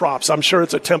Super Bowl props? I'm sure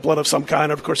it's a template of some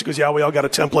kind. Of course, he goes, yeah, we all got a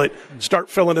template. Start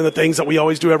filling in the things that we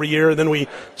always do every year, and then we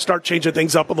start changing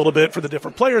things up a little bit for the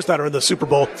different players that are in the Super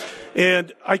Bowl.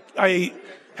 And I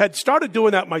had started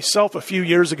doing that myself a few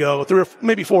years ago,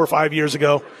 maybe 4 or 5 years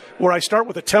ago, where I start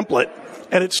with a template,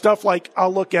 and it's stuff like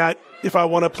I'll look at if I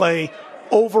want to play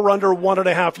over under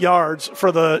 1.5 yards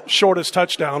for the shortest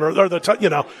touchdown and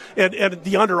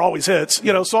the under always hits,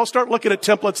 so I'll start looking at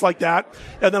templates like that.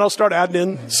 And then I'll start adding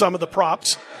in some of the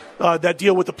props, that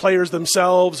deal with the players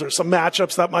themselves or some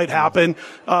matchups that might happen.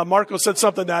 Marco said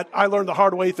something that I learned the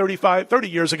hard way 30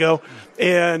 years ago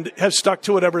and have stuck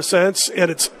to it ever since.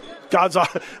 And it's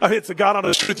the God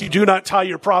honest truth. You do not tie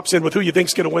your props in with who you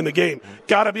think's going to win the game.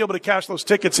 Got to be able to cash those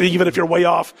tickets, even if you're way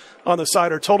off on the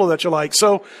side or total that you like.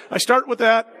 So I start with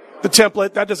that, the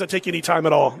template. That doesn't take any time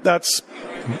at all. That's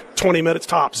 20 minutes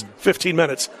tops, 15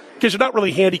 minutes. Because you're not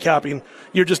really handicapping.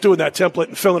 You're just doing that template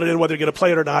and filling it in whether you're going to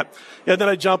play it or not. And then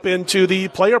I jump into the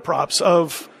player props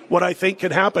of what I think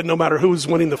can happen no matter who's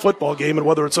winning the football game and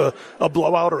whether it's a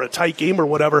blowout or a tight game or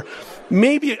whatever.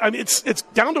 It's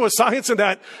down to a science in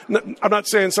that I'm not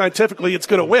saying scientifically it's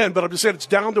going to win, but I'm just saying it's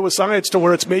down to a science to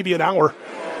where it's maybe an hour.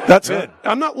 That's it.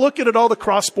 I'm not looking at all the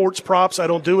cross sports props. I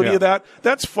don't do any of that.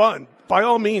 That's fun. By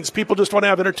all means, people just want to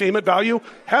have entertainment value.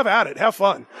 Have at it. Have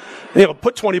fun.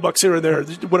 Put $20 here and there,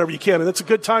 whatever you can. And it's a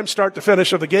good time start to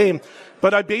finish of the game.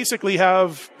 But I basically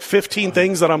have 15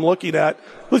 things that I'm looking at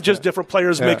with just different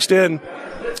players mixed in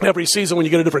every season when you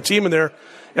get a different team in there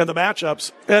and the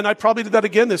matchups. And I probably did that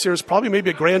again this year. It's probably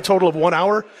maybe a grand total of 1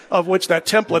 hour, of which that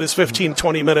template is 15,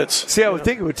 20 minutes. See, I would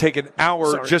think it would take an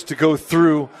hour just to go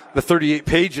through the 38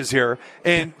 pages here.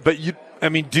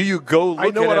 Do you go look at everyone? I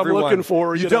know what I'm looking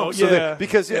for. You don't.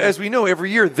 Because as we know,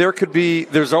 every year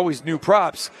there's always new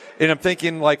props. And I'm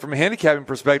thinking, like, from a handicapping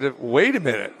perspective, wait a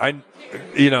minute. I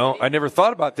never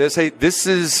thought about this. Hey,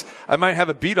 I might have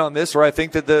a beat on this, or I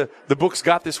think that the book's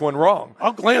got this one wrong.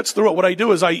 I'll glance through it. What I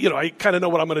do is I kind of know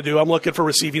what I'm going to do. I'm looking for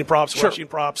receiving props, rushing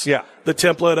props. Yeah. The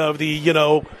template of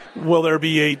will there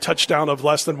be a touchdown of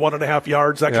less than 1.5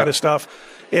 yards, that kind of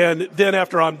stuff. And then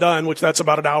after I'm done, which that's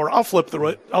about an hour, I'll flip through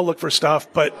it. I'll look for stuff.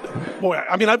 But, boy,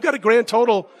 I've got a grand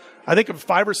total, I think, of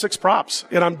 5 or 6 props.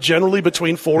 And I'm generally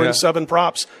between 4 and 7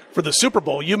 props for the Super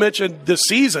Bowl. You mentioned this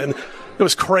season. It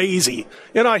was crazy.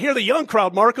 I hear the young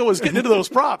crowd, Marco, is getting into those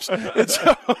props. And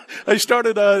so I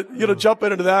started,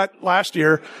 jumping into that last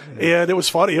year. And it was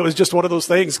funny. It was just one of those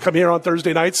things. Come here on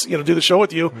Thursday nights, do the show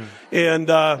with you.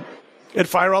 And, and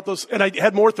fire out those. And I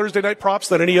had more Thursday night props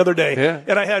than any other day. Yeah.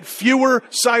 And I had fewer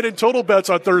side and total bets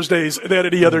on Thursdays than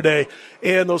any other day.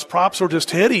 And those props were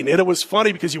just hitting. And it was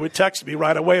funny because you would text me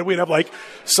right away, and we'd have like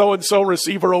so-and-so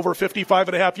receiver over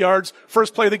 55.5 yards,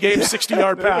 first play of the game,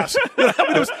 60-yard pass.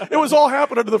 It was all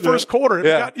happening into the first quarter. And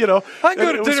Yeah. it got, I can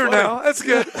go to dinner now. That's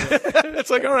good. It's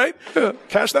like, all right,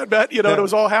 cash that bet. And it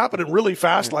was all happening really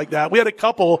fast like that. We had a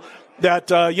couple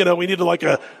that, we needed like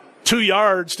a 2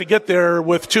 yards to get there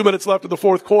with 2 minutes left in the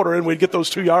fourth quarter, and we'd get those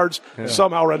 2 yards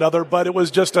somehow or another. But it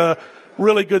was just a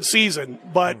really good season.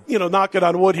 But, knock it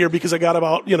on wood here because I got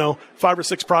about, 5 or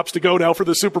 6 props to go now for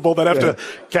the Super Bowl that I have to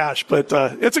cash. But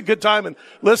it's a good time. And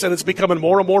listen, it's becoming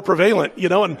more and more prevalent,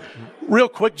 and real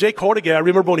quick, Jake Hornigan, I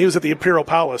remember when he was at the Imperial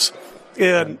Palace.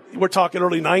 And we're talking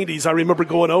early 90s. I remember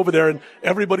going over there and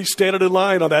everybody standing in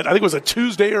line on that. I think it was a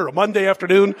Tuesday or a Monday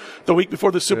afternoon, the week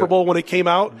before the Super Bowl when it came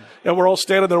out. And we're all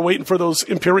standing there waiting for those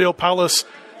Imperial Palace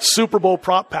Super Bowl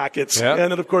prop packets. Yeah.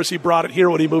 And then, of course, he brought it here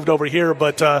when he moved over here.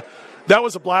 But that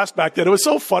was a blast back then. It was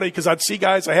so funny because I'd see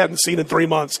guys I hadn't seen in 3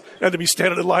 months and to be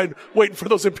standing in line waiting for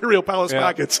those Imperial Palace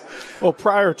packets. Well,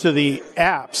 prior to the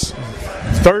apps,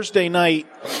 Thursday night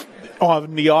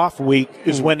on the off week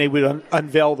is when they would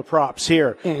unveil the props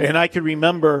here. And I could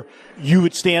remember you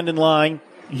would stand in line,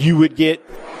 you would get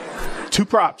 2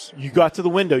 props. You got to the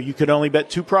window, you could only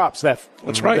bet 2 props that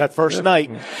first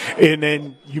night. And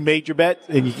then you made your bet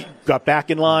and you got back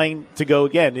in line to go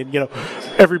again. And,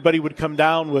 everybody would come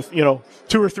down with,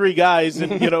 2 or 3 guys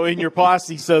and, in your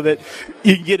posse so that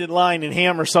you can get in line and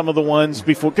hammer some of the ones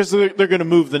before, because they're going to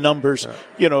move the numbers,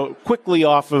 quickly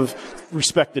off of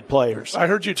respected players. I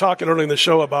heard you talking earlier in the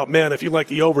show about, man, if you like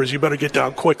the overs, you better get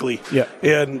down quickly. Yeah.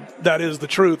 And that is the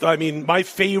truth. I mean, my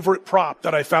favorite prop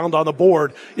that I found on the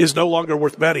board is no longer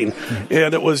worth betting.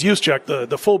 And it was Juszczyk,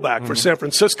 the fullback for San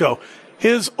Francisco.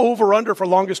 His over-under for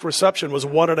longest reception was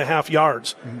 1.5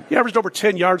 yards. He averaged over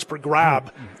 10 yards per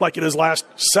grab, like in his last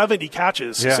 70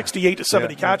 catches, 68 to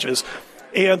 70 catches.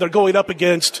 And they're going up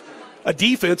against a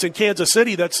defense in Kansas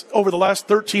City that's over the last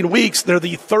 13 weeks, they're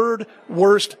the 3rd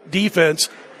worst defense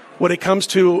when it comes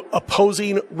to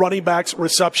opposing running backs'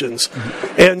 receptions.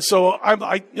 And so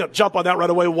I jump on that right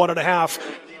away, 1.5.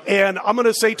 And I'm going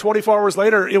to say 24 hours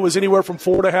later, it was anywhere from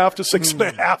 4.5 to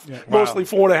 6.5, mostly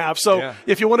 4.5. So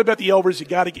if you want to bet the overs,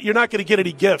 you're not going to get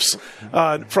any gifts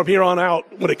from here on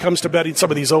out when it comes to betting some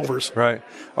of these overs. Right.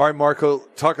 All right, Marco,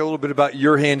 talk a little bit about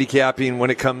your handicapping when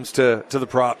it comes to the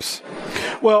props.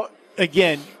 Well,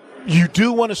 again, you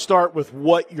do want to start with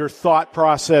what your thought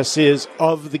process is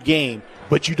of the game,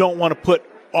 but you don't want to put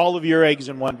all of your eggs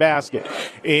in one basket.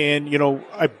 And,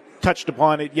 I touched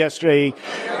upon it yesterday.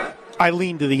 I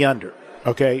lean to the under,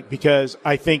 okay, because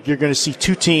I think you're going to see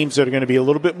 2 teams that are going to be a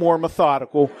little bit more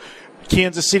methodical.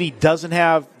 Kansas City doesn't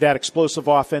have that explosive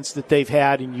offense that they've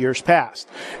had in years past.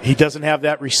 He doesn't have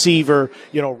that receiver.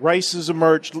 Rice has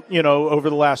emerged, over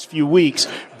the last few weeks,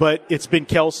 but it's been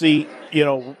Kelsey,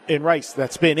 and Rice.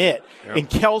 That's been it. Yep. And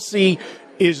Kelsey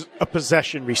is a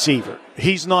possession receiver.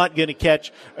 He's not going to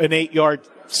catch an 8-yard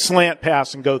slant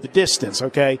pass and go the distance,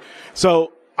 okay?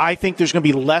 So I think there's going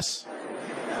to be less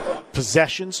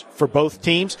possessions for both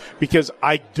teams because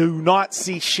I do not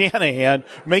see Shanahan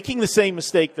making the same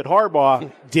mistake that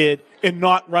Harbaugh did in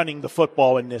not running the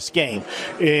football in this game.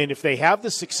 And if they have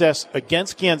the success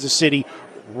against Kansas City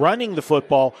running the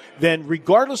football, then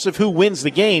regardless of who wins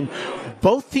the game,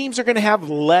 both teams are going to have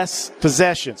less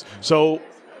possessions. So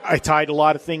I tied a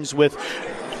lot of things with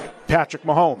Patrick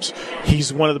Mahomes.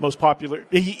 He's one of the most popular.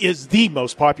 He is the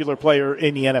most popular player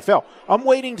in the NFL. I'm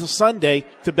waiting till Sunday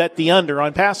to bet the under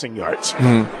on passing yards.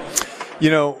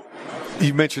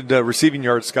 You mentioned receiving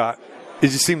yards, Scott. It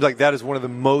just seems like that is one of the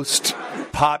most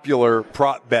popular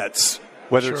prop bets,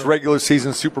 whether it's regular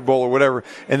season, Super Bowl, or whatever.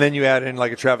 And then you add in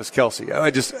like a Travis Kelce.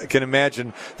 I just can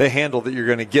imagine the handle that you're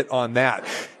going to get on that.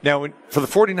 Now, for the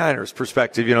 49ers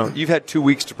perspective, you've had 2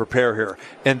 weeks to prepare here,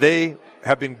 and they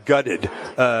have been gutted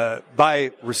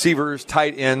by receivers,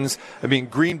 tight ends. I mean,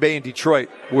 Green Bay and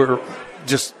Detroit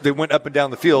they went up and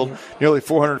down the field, nearly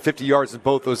 450 yards in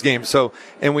both those games. So,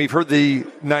 and we've heard the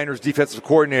Niners defensive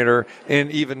coordinator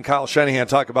and even Kyle Shanahan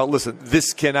talk about, listen,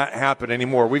 this cannot happen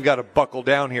anymore. We've got to buckle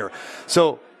down here.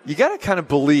 So you got to kind of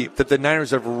believe that the Niners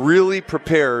have really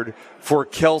prepared for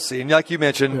Kelsey. And like you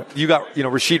mentioned, you got,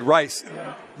 Rashid Rice.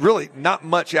 Really not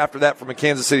much after that from a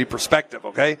Kansas City perspective,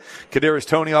 okay? Kadarius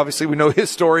Toney, obviously, we know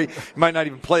his story. He might not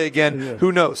even play again. Yeah.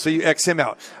 Who knows? So you X him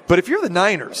out. But if you're the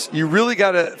Niners, you really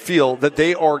got to feel that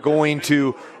they are going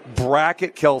to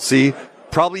bracket Kelsey,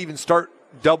 probably even start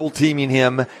double-teaming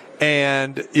him,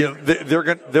 and they're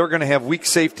going to have weak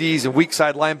safeties and weak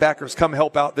side linebackers come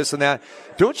help out this and that.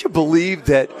 Don't you believe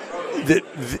that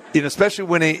especially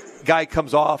when a guy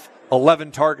comes off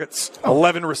 11 targets,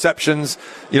 11 receptions,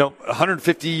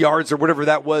 150 yards or whatever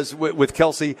that was with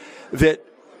Kelce, that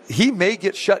he may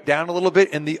get shut down a little bit,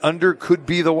 and the under could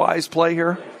be the wise play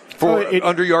here for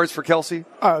under yards for Kelce?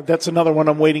 That's another one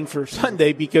I'm waiting for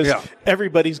Sunday because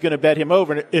everybody's going to bet him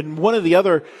over. And one of the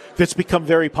other that's become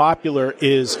very popular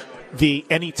is the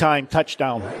anytime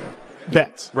touchdown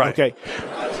bets. Right. Okay.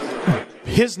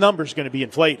 His number's going to be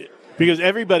inflated. Because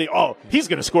everybody, he's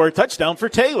going to score a touchdown for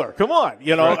Taylor. Come on.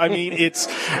 Right. I mean,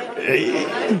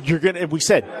 we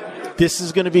said, this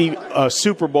is going to be a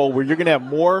Super Bowl where you're going to have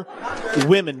more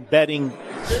women betting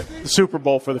the Super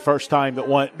Bowl for the first time that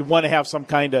want to have some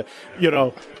kind of,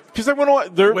 because they're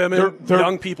women, they're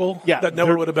young people that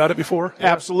never would have bet it before.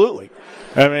 Absolutely.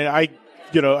 I mean,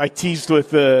 I teased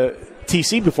with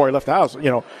TC before I left the house.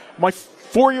 My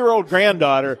 4-year-old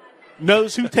granddaughter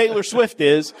knows who Taylor Swift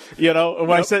is,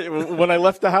 and when I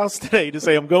left the house today to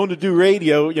say I'm going to do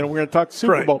radio, we're going to talk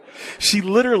Super Bowl. She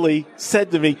literally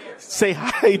said to me, "Say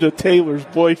hi to Taylor's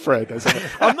boyfriend." I said,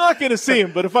 "I'm not going to see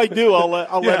him, but if I do, I'll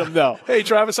let him know." Hey,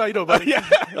 Travis, how you doing, buddy?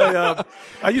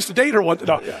 I used to date her once.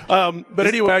 No. But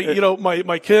anyway,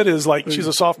 my kid is she's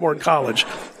a sophomore in college,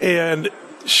 and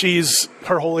she's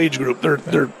her whole age group. They're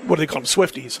what do they call them?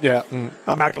 Swifties. Yeah.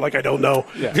 I'm acting like I don't know.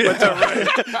 Yeah.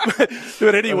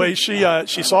 But anyway, she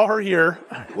saw her here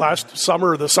last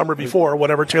summer or the summer before,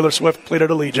 whenever Taylor Swift played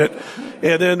at Allegiant.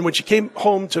 And then when she came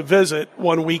home to visit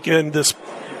one weekend this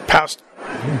past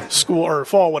school or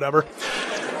fall, whatever,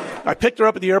 I picked her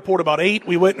up at the airport about 8.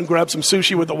 We went and grabbed some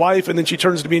sushi with the wife, and then she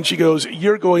turns to me and she goes,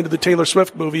 "You're going to the Taylor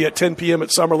Swift movie at 10 p.m. at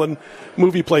Summerlin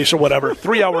Movie Place or whatever,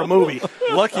 3-hour movie."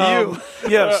 Lucky you.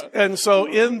 Yes. And so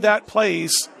in that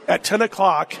place at 10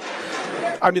 o'clock,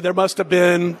 there must have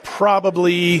been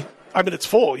probably, it's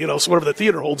full, so whatever the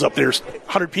theater holds up there's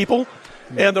 100 people.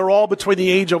 And they're all between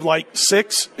the age of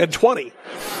 6 and 20.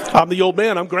 I'm the old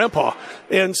man. I'm grandpa.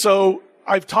 And so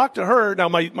I've talked to her. Now,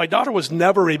 my daughter was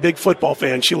never a big football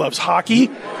fan. She loves hockey,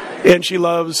 and she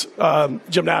loves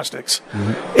gymnastics.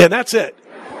 Mm-hmm. And that's it.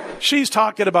 She's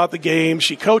talking about the game.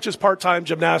 She coaches part-time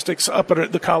gymnastics up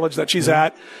at the college that she's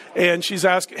at. And she's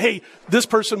asking, "Hey, this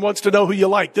person wants to know who you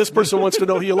like. This person wants to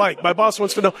know who you like. My boss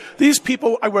wants to know. These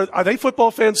people, are they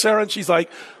football fans, Sarah?" And she's like,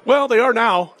 "Well, they are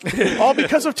now." All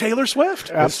because of Taylor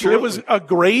Swift. Absolutely. It was a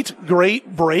great,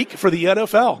 great break for the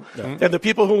NFL. Yeah. And the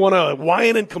people who want to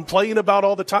whine and complain about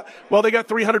all the time, well, they got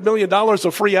 $300 million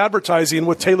of free advertising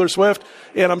with Taylor Swift.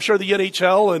 And I'm sure the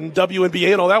NHL and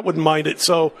WNBA and all that wouldn't mind it.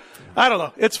 So, I don't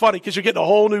know. It's funny because you're getting a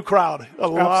whole new crowd, a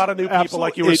lot of new people,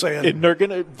 like you were saying. And they're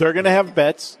gonna have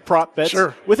prop bets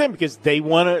with him because they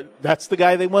want to. That's the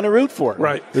guy they want to root for.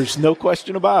 Right. There's no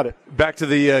question about it. Back to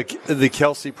the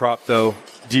Kelce prop though.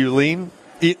 Do you lean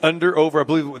under, over? I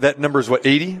believe that number is what,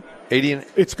 80? 80 and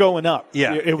it's going up.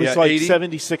 Yeah, it was 80.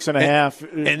 76 and a half.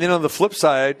 And then on the flip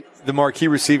side, the marquee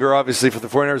receiver, obviously, for the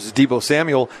 49ers is Deebo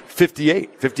Samuel, 58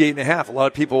 and a half. A lot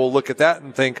of people will look at that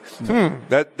and think,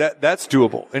 that's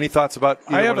doable. Any thoughts about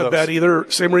either I haven't bet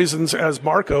either. Same reasons as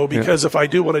Marco, because if I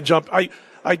do want to jump, I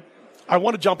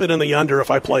want to jump in the under if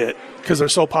I play it because they're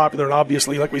so popular. And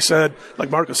obviously, like we said, like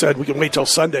Marco said, we can wait till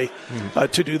Sunday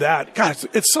to do that. God,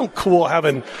 it's so cool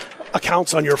having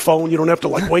accounts on your phone. You don't have to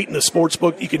wait in the sports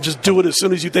book. You can just do it as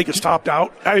soon as you think it's topped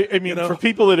out. I mean, for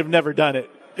people that have never done it,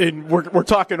 and we're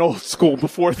talking old school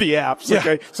before the apps. Yeah.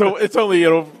 Okay, so it's only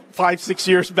 5-6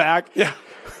 years back. Yeah.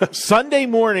 Sunday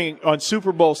morning on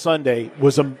Super Bowl Sunday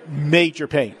was a major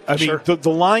pain. I mean, the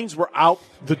lines were out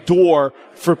the door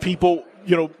for people,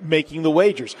 making the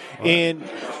wagers. Right. And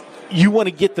you want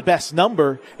to get the best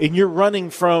number, and you're running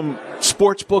from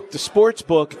sports book to sports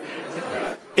book.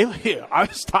 I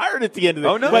was tired at the end of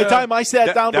it. By the time I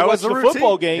sat down to watch the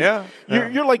football game,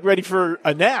 you're ready for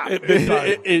a nap.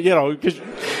 Because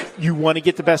you want to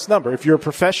get the best number. If you're a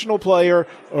professional player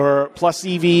or plus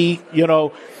EV,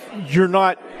 you're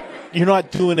not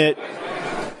doing it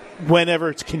whenever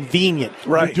it's convenient.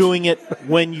 Right. You're doing it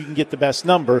when you can get the best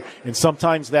number, and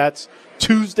sometimes that's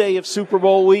Tuesday of Super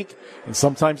Bowl week, and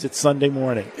sometimes it's Sunday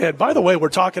morning. And by the way, we're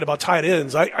talking about tight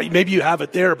ends. Maybe you have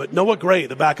it there, but Noah Gray,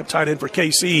 the backup tight end for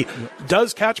KC,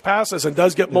 does catch passes and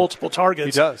does get multiple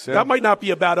targets. He does. Yeah. That might not be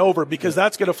a bad over because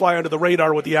that's going to fly under the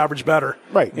radar with the average bettor.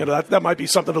 Right. That might be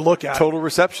something to look at. Total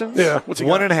receptions? Yeah. What's he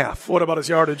 1.5. What about his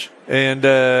yardage? And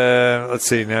let's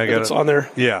see. Now I got it's on there.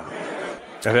 Yeah.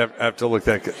 I have to look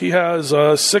that good. He has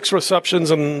 6 receptions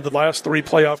in the last 3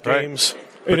 playoff games.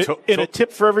 And a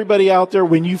tip for everybody out there,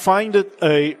 when you find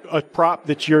a prop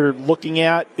that you're looking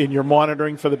at and you're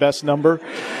monitoring for the best number,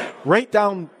 write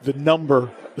down the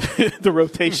number, the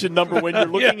rotation number when you're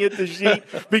looking at the sheet,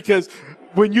 because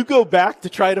when you go back to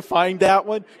try to find that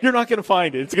one, you're not going to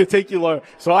find it. It's going to take you long.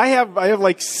 So I have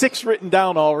like 6 written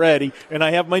down already, and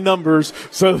I have my numbers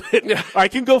so that I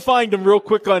can go find them real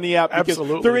quick on the app.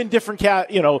 Because they're in different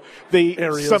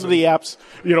areas. Some of the apps,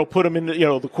 put them in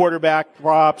the quarterback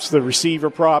props, the receiver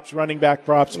props, running back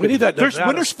props. We need that.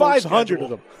 When there's 500 of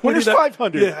them. When there's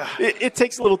 500, it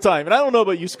takes a little time. And I don't know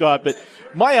about you, Scott, but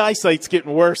my eyesight's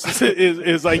getting worse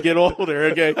as I get older.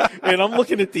 Okay, and I'm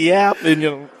looking at the app,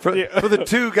 and for the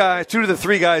two to the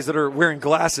three guys that are wearing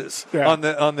glasses on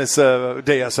this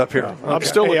dais up here. I'm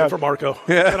still looking for Marco,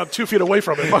 and I'm 2 feet away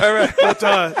from him. But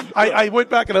I went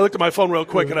back and I looked at my phone real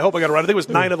quick, and I hope I got it right. I think it was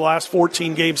 9 of the last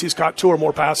 14 games he's caught 2 or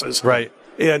more passes. Right,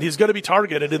 and he's going to be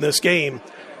targeted in this game.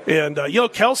 And,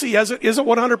 Kelsey isn't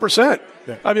 100%.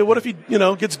 Yeah. I mean, what if he,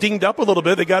 gets dinged up a little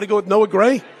bit? They got to go with Noah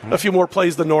Gray a few more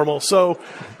plays than normal. So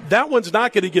that one's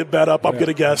not going to get bet up, I'm going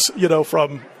to guess,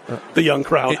 from the young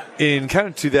crowd. In kind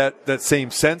of to that same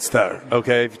sense there,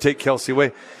 okay, if you take Kelsey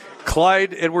away,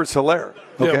 Clyde Edwards-Helaire,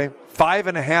 okay,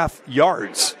 5.5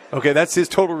 yards. Okay, that's his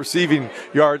total receiving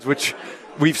yards, which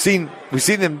we've seen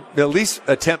them at least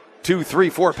attempt 2, 3,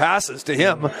 4 passes to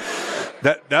him.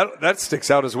 That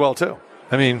sticks out as well, too.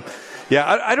 I mean,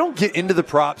 I don't get into the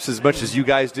props as much as you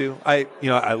guys do. I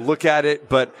look at it,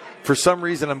 but for some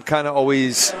reason I'm kind of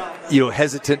always,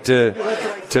 hesitant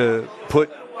to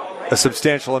put a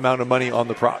substantial amount of money on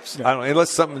the props. I don't know, unless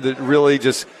something that really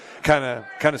just kind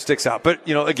of sticks out. But,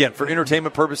 again, for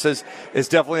entertainment purposes, it's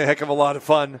definitely a heck of a lot of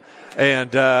fun.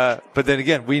 And but then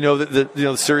again, we know that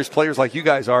the serious players like you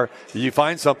guys are, you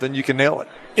find something, you can nail it.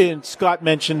 And Scott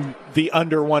mentioned the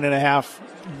under 1.5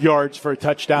 yards for a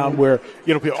touchdown, where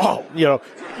people,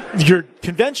 your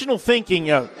conventional thinking,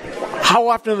 how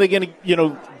often are they going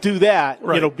to do that?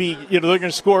 Right. They're going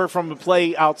to score from a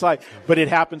play outside, but it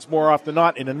happens more often than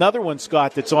not. And another one,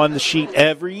 Scott, that's on the sheet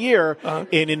every year,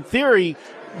 and in theory,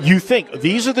 you think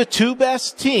these are the 2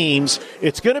 best teams.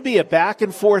 It's going to be a back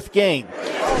and forth game.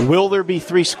 Will there be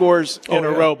 3 scores in a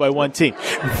row by one team?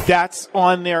 That's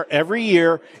on there every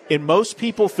year, and most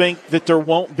people think that there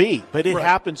won't be, but it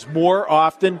happens more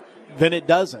often than it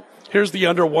doesn't. Here's the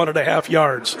under 1.5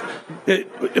 yards.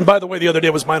 And by the way, the other day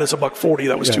was minus $1.40.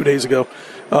 That was 2 days ago.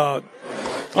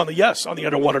 On the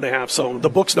under 1.5. So the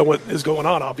books know what is going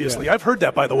on, obviously. I've heard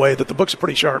that, by the way, that the books are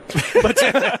pretty sharp. But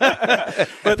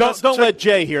don't let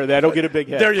Jay hear that. He'll get a big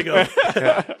head. There you go.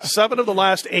 7 of the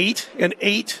last 8 and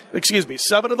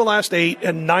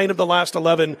 9 of the last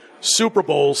 11 Super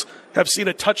Bowls have seen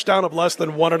a touchdown of less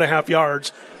than 1.5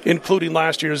 yards, including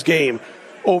last year's game.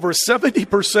 Over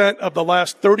 70% of the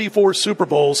last 34 Super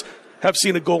Bowls have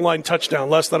seen a goal line touchdown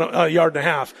less than a yard and a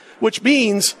half, which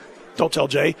means, don't tell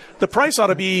Jay, the price ought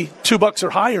to be $2 or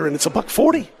higher, and it's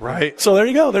 $1.40. Right. So there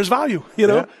you go. There's value.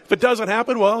 If it doesn't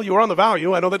happen, well, you were on the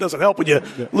value. I know that doesn't help when you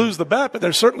lose the bet, but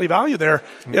there's certainly value there.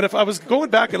 And if I was going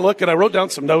back and look, and I wrote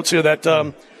down some notes here that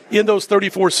in those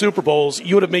 34 Super Bowls,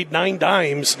 you would have made 9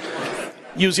 dimes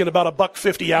using about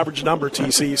 $1.50 average number,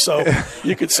 TC. So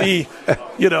you could see,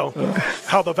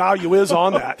 how the value is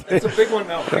on that. It's a big one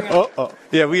now.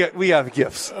 Yeah, we have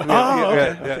gifts.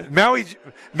 Okay.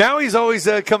 Maui's always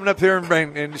coming up here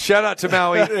and shout out to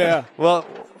Maui. Well,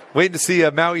 waiting to see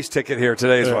Maui's ticket here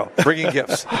today as well. Bringing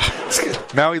gifts.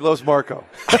 Maui loves Marco.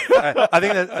 I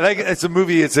think it's a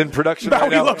movie. It's in production Maui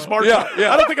right now. loves Marco.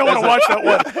 Yeah. I don't think I want to watch that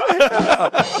one.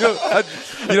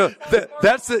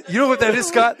 That's the. You know what that is,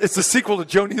 Scott? It's the sequel to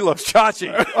Joni Loves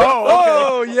Chachi.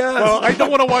 Oh, yes. Well, I don't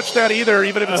want to watch that either,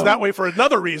 even if it's that way for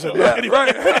another reason. Right.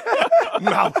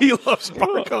 Maui loves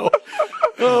Marco.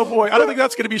 Oh boy, I don't think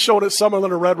that's going to be shown at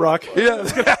Summerlin or Red Rock. Yeah.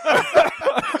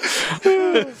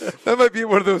 That might be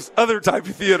one of those other type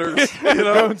of theaters.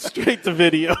 Going straight to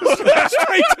video.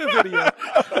 Straight to video.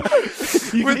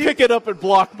 You can pick it up at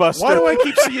Blockbuster. Why do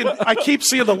I keep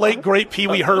seeing the late great Pee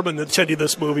Wee Herman attending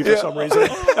this movie for some reason?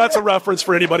 That's a reference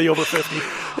for anybody over 50.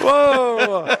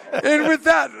 Whoa! And with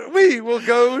that, we will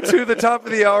go to the top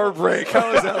of the hour break.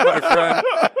 How is that, my friend?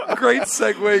 Great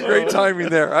segue, great timing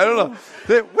there. I don't know.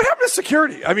 What happened to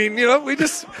security? I mean, we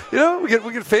just, we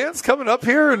get fans coming up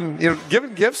here and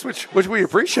giving gifts, which we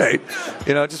appreciate.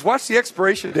 Just watch the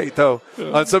expiration date though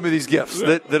on some of these gifts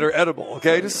that are edible.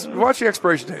 Okay, just watch the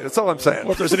expiration date. That's all I'm saying.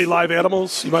 Or if there's any live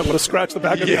animals, you might want to scratch the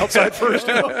back of the outside first.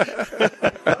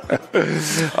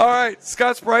 All right,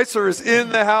 Scott Spreitzer is in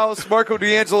the house. Marco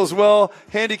D'Angelo as well.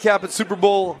 Handicap at Super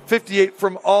Bowl 58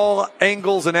 from all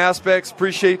angles and aspects.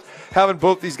 Appreciate having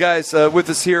both these guys with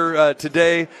us here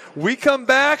today. We come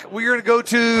back. We're going to go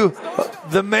to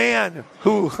the man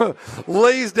who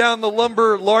lays down the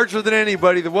lumber larger than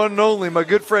anybody, the one and only, my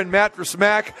good friend Mattress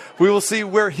Mac. We will see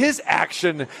where his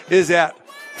action is at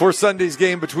for Sunday's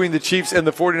game between the Chiefs and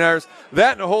the 49ers.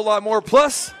 That and a whole lot more,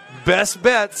 plus best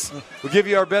bets. We'll give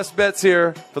you our best bets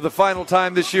here for the final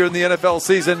time this year in the NFL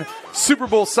season. Super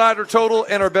Bowl cider total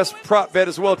and our best prop bet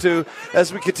as well, too,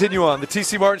 as we continue on. The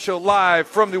TC Martin Show live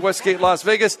from the Westgate, Las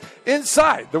Vegas,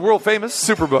 inside the world-famous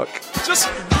Superbook. Just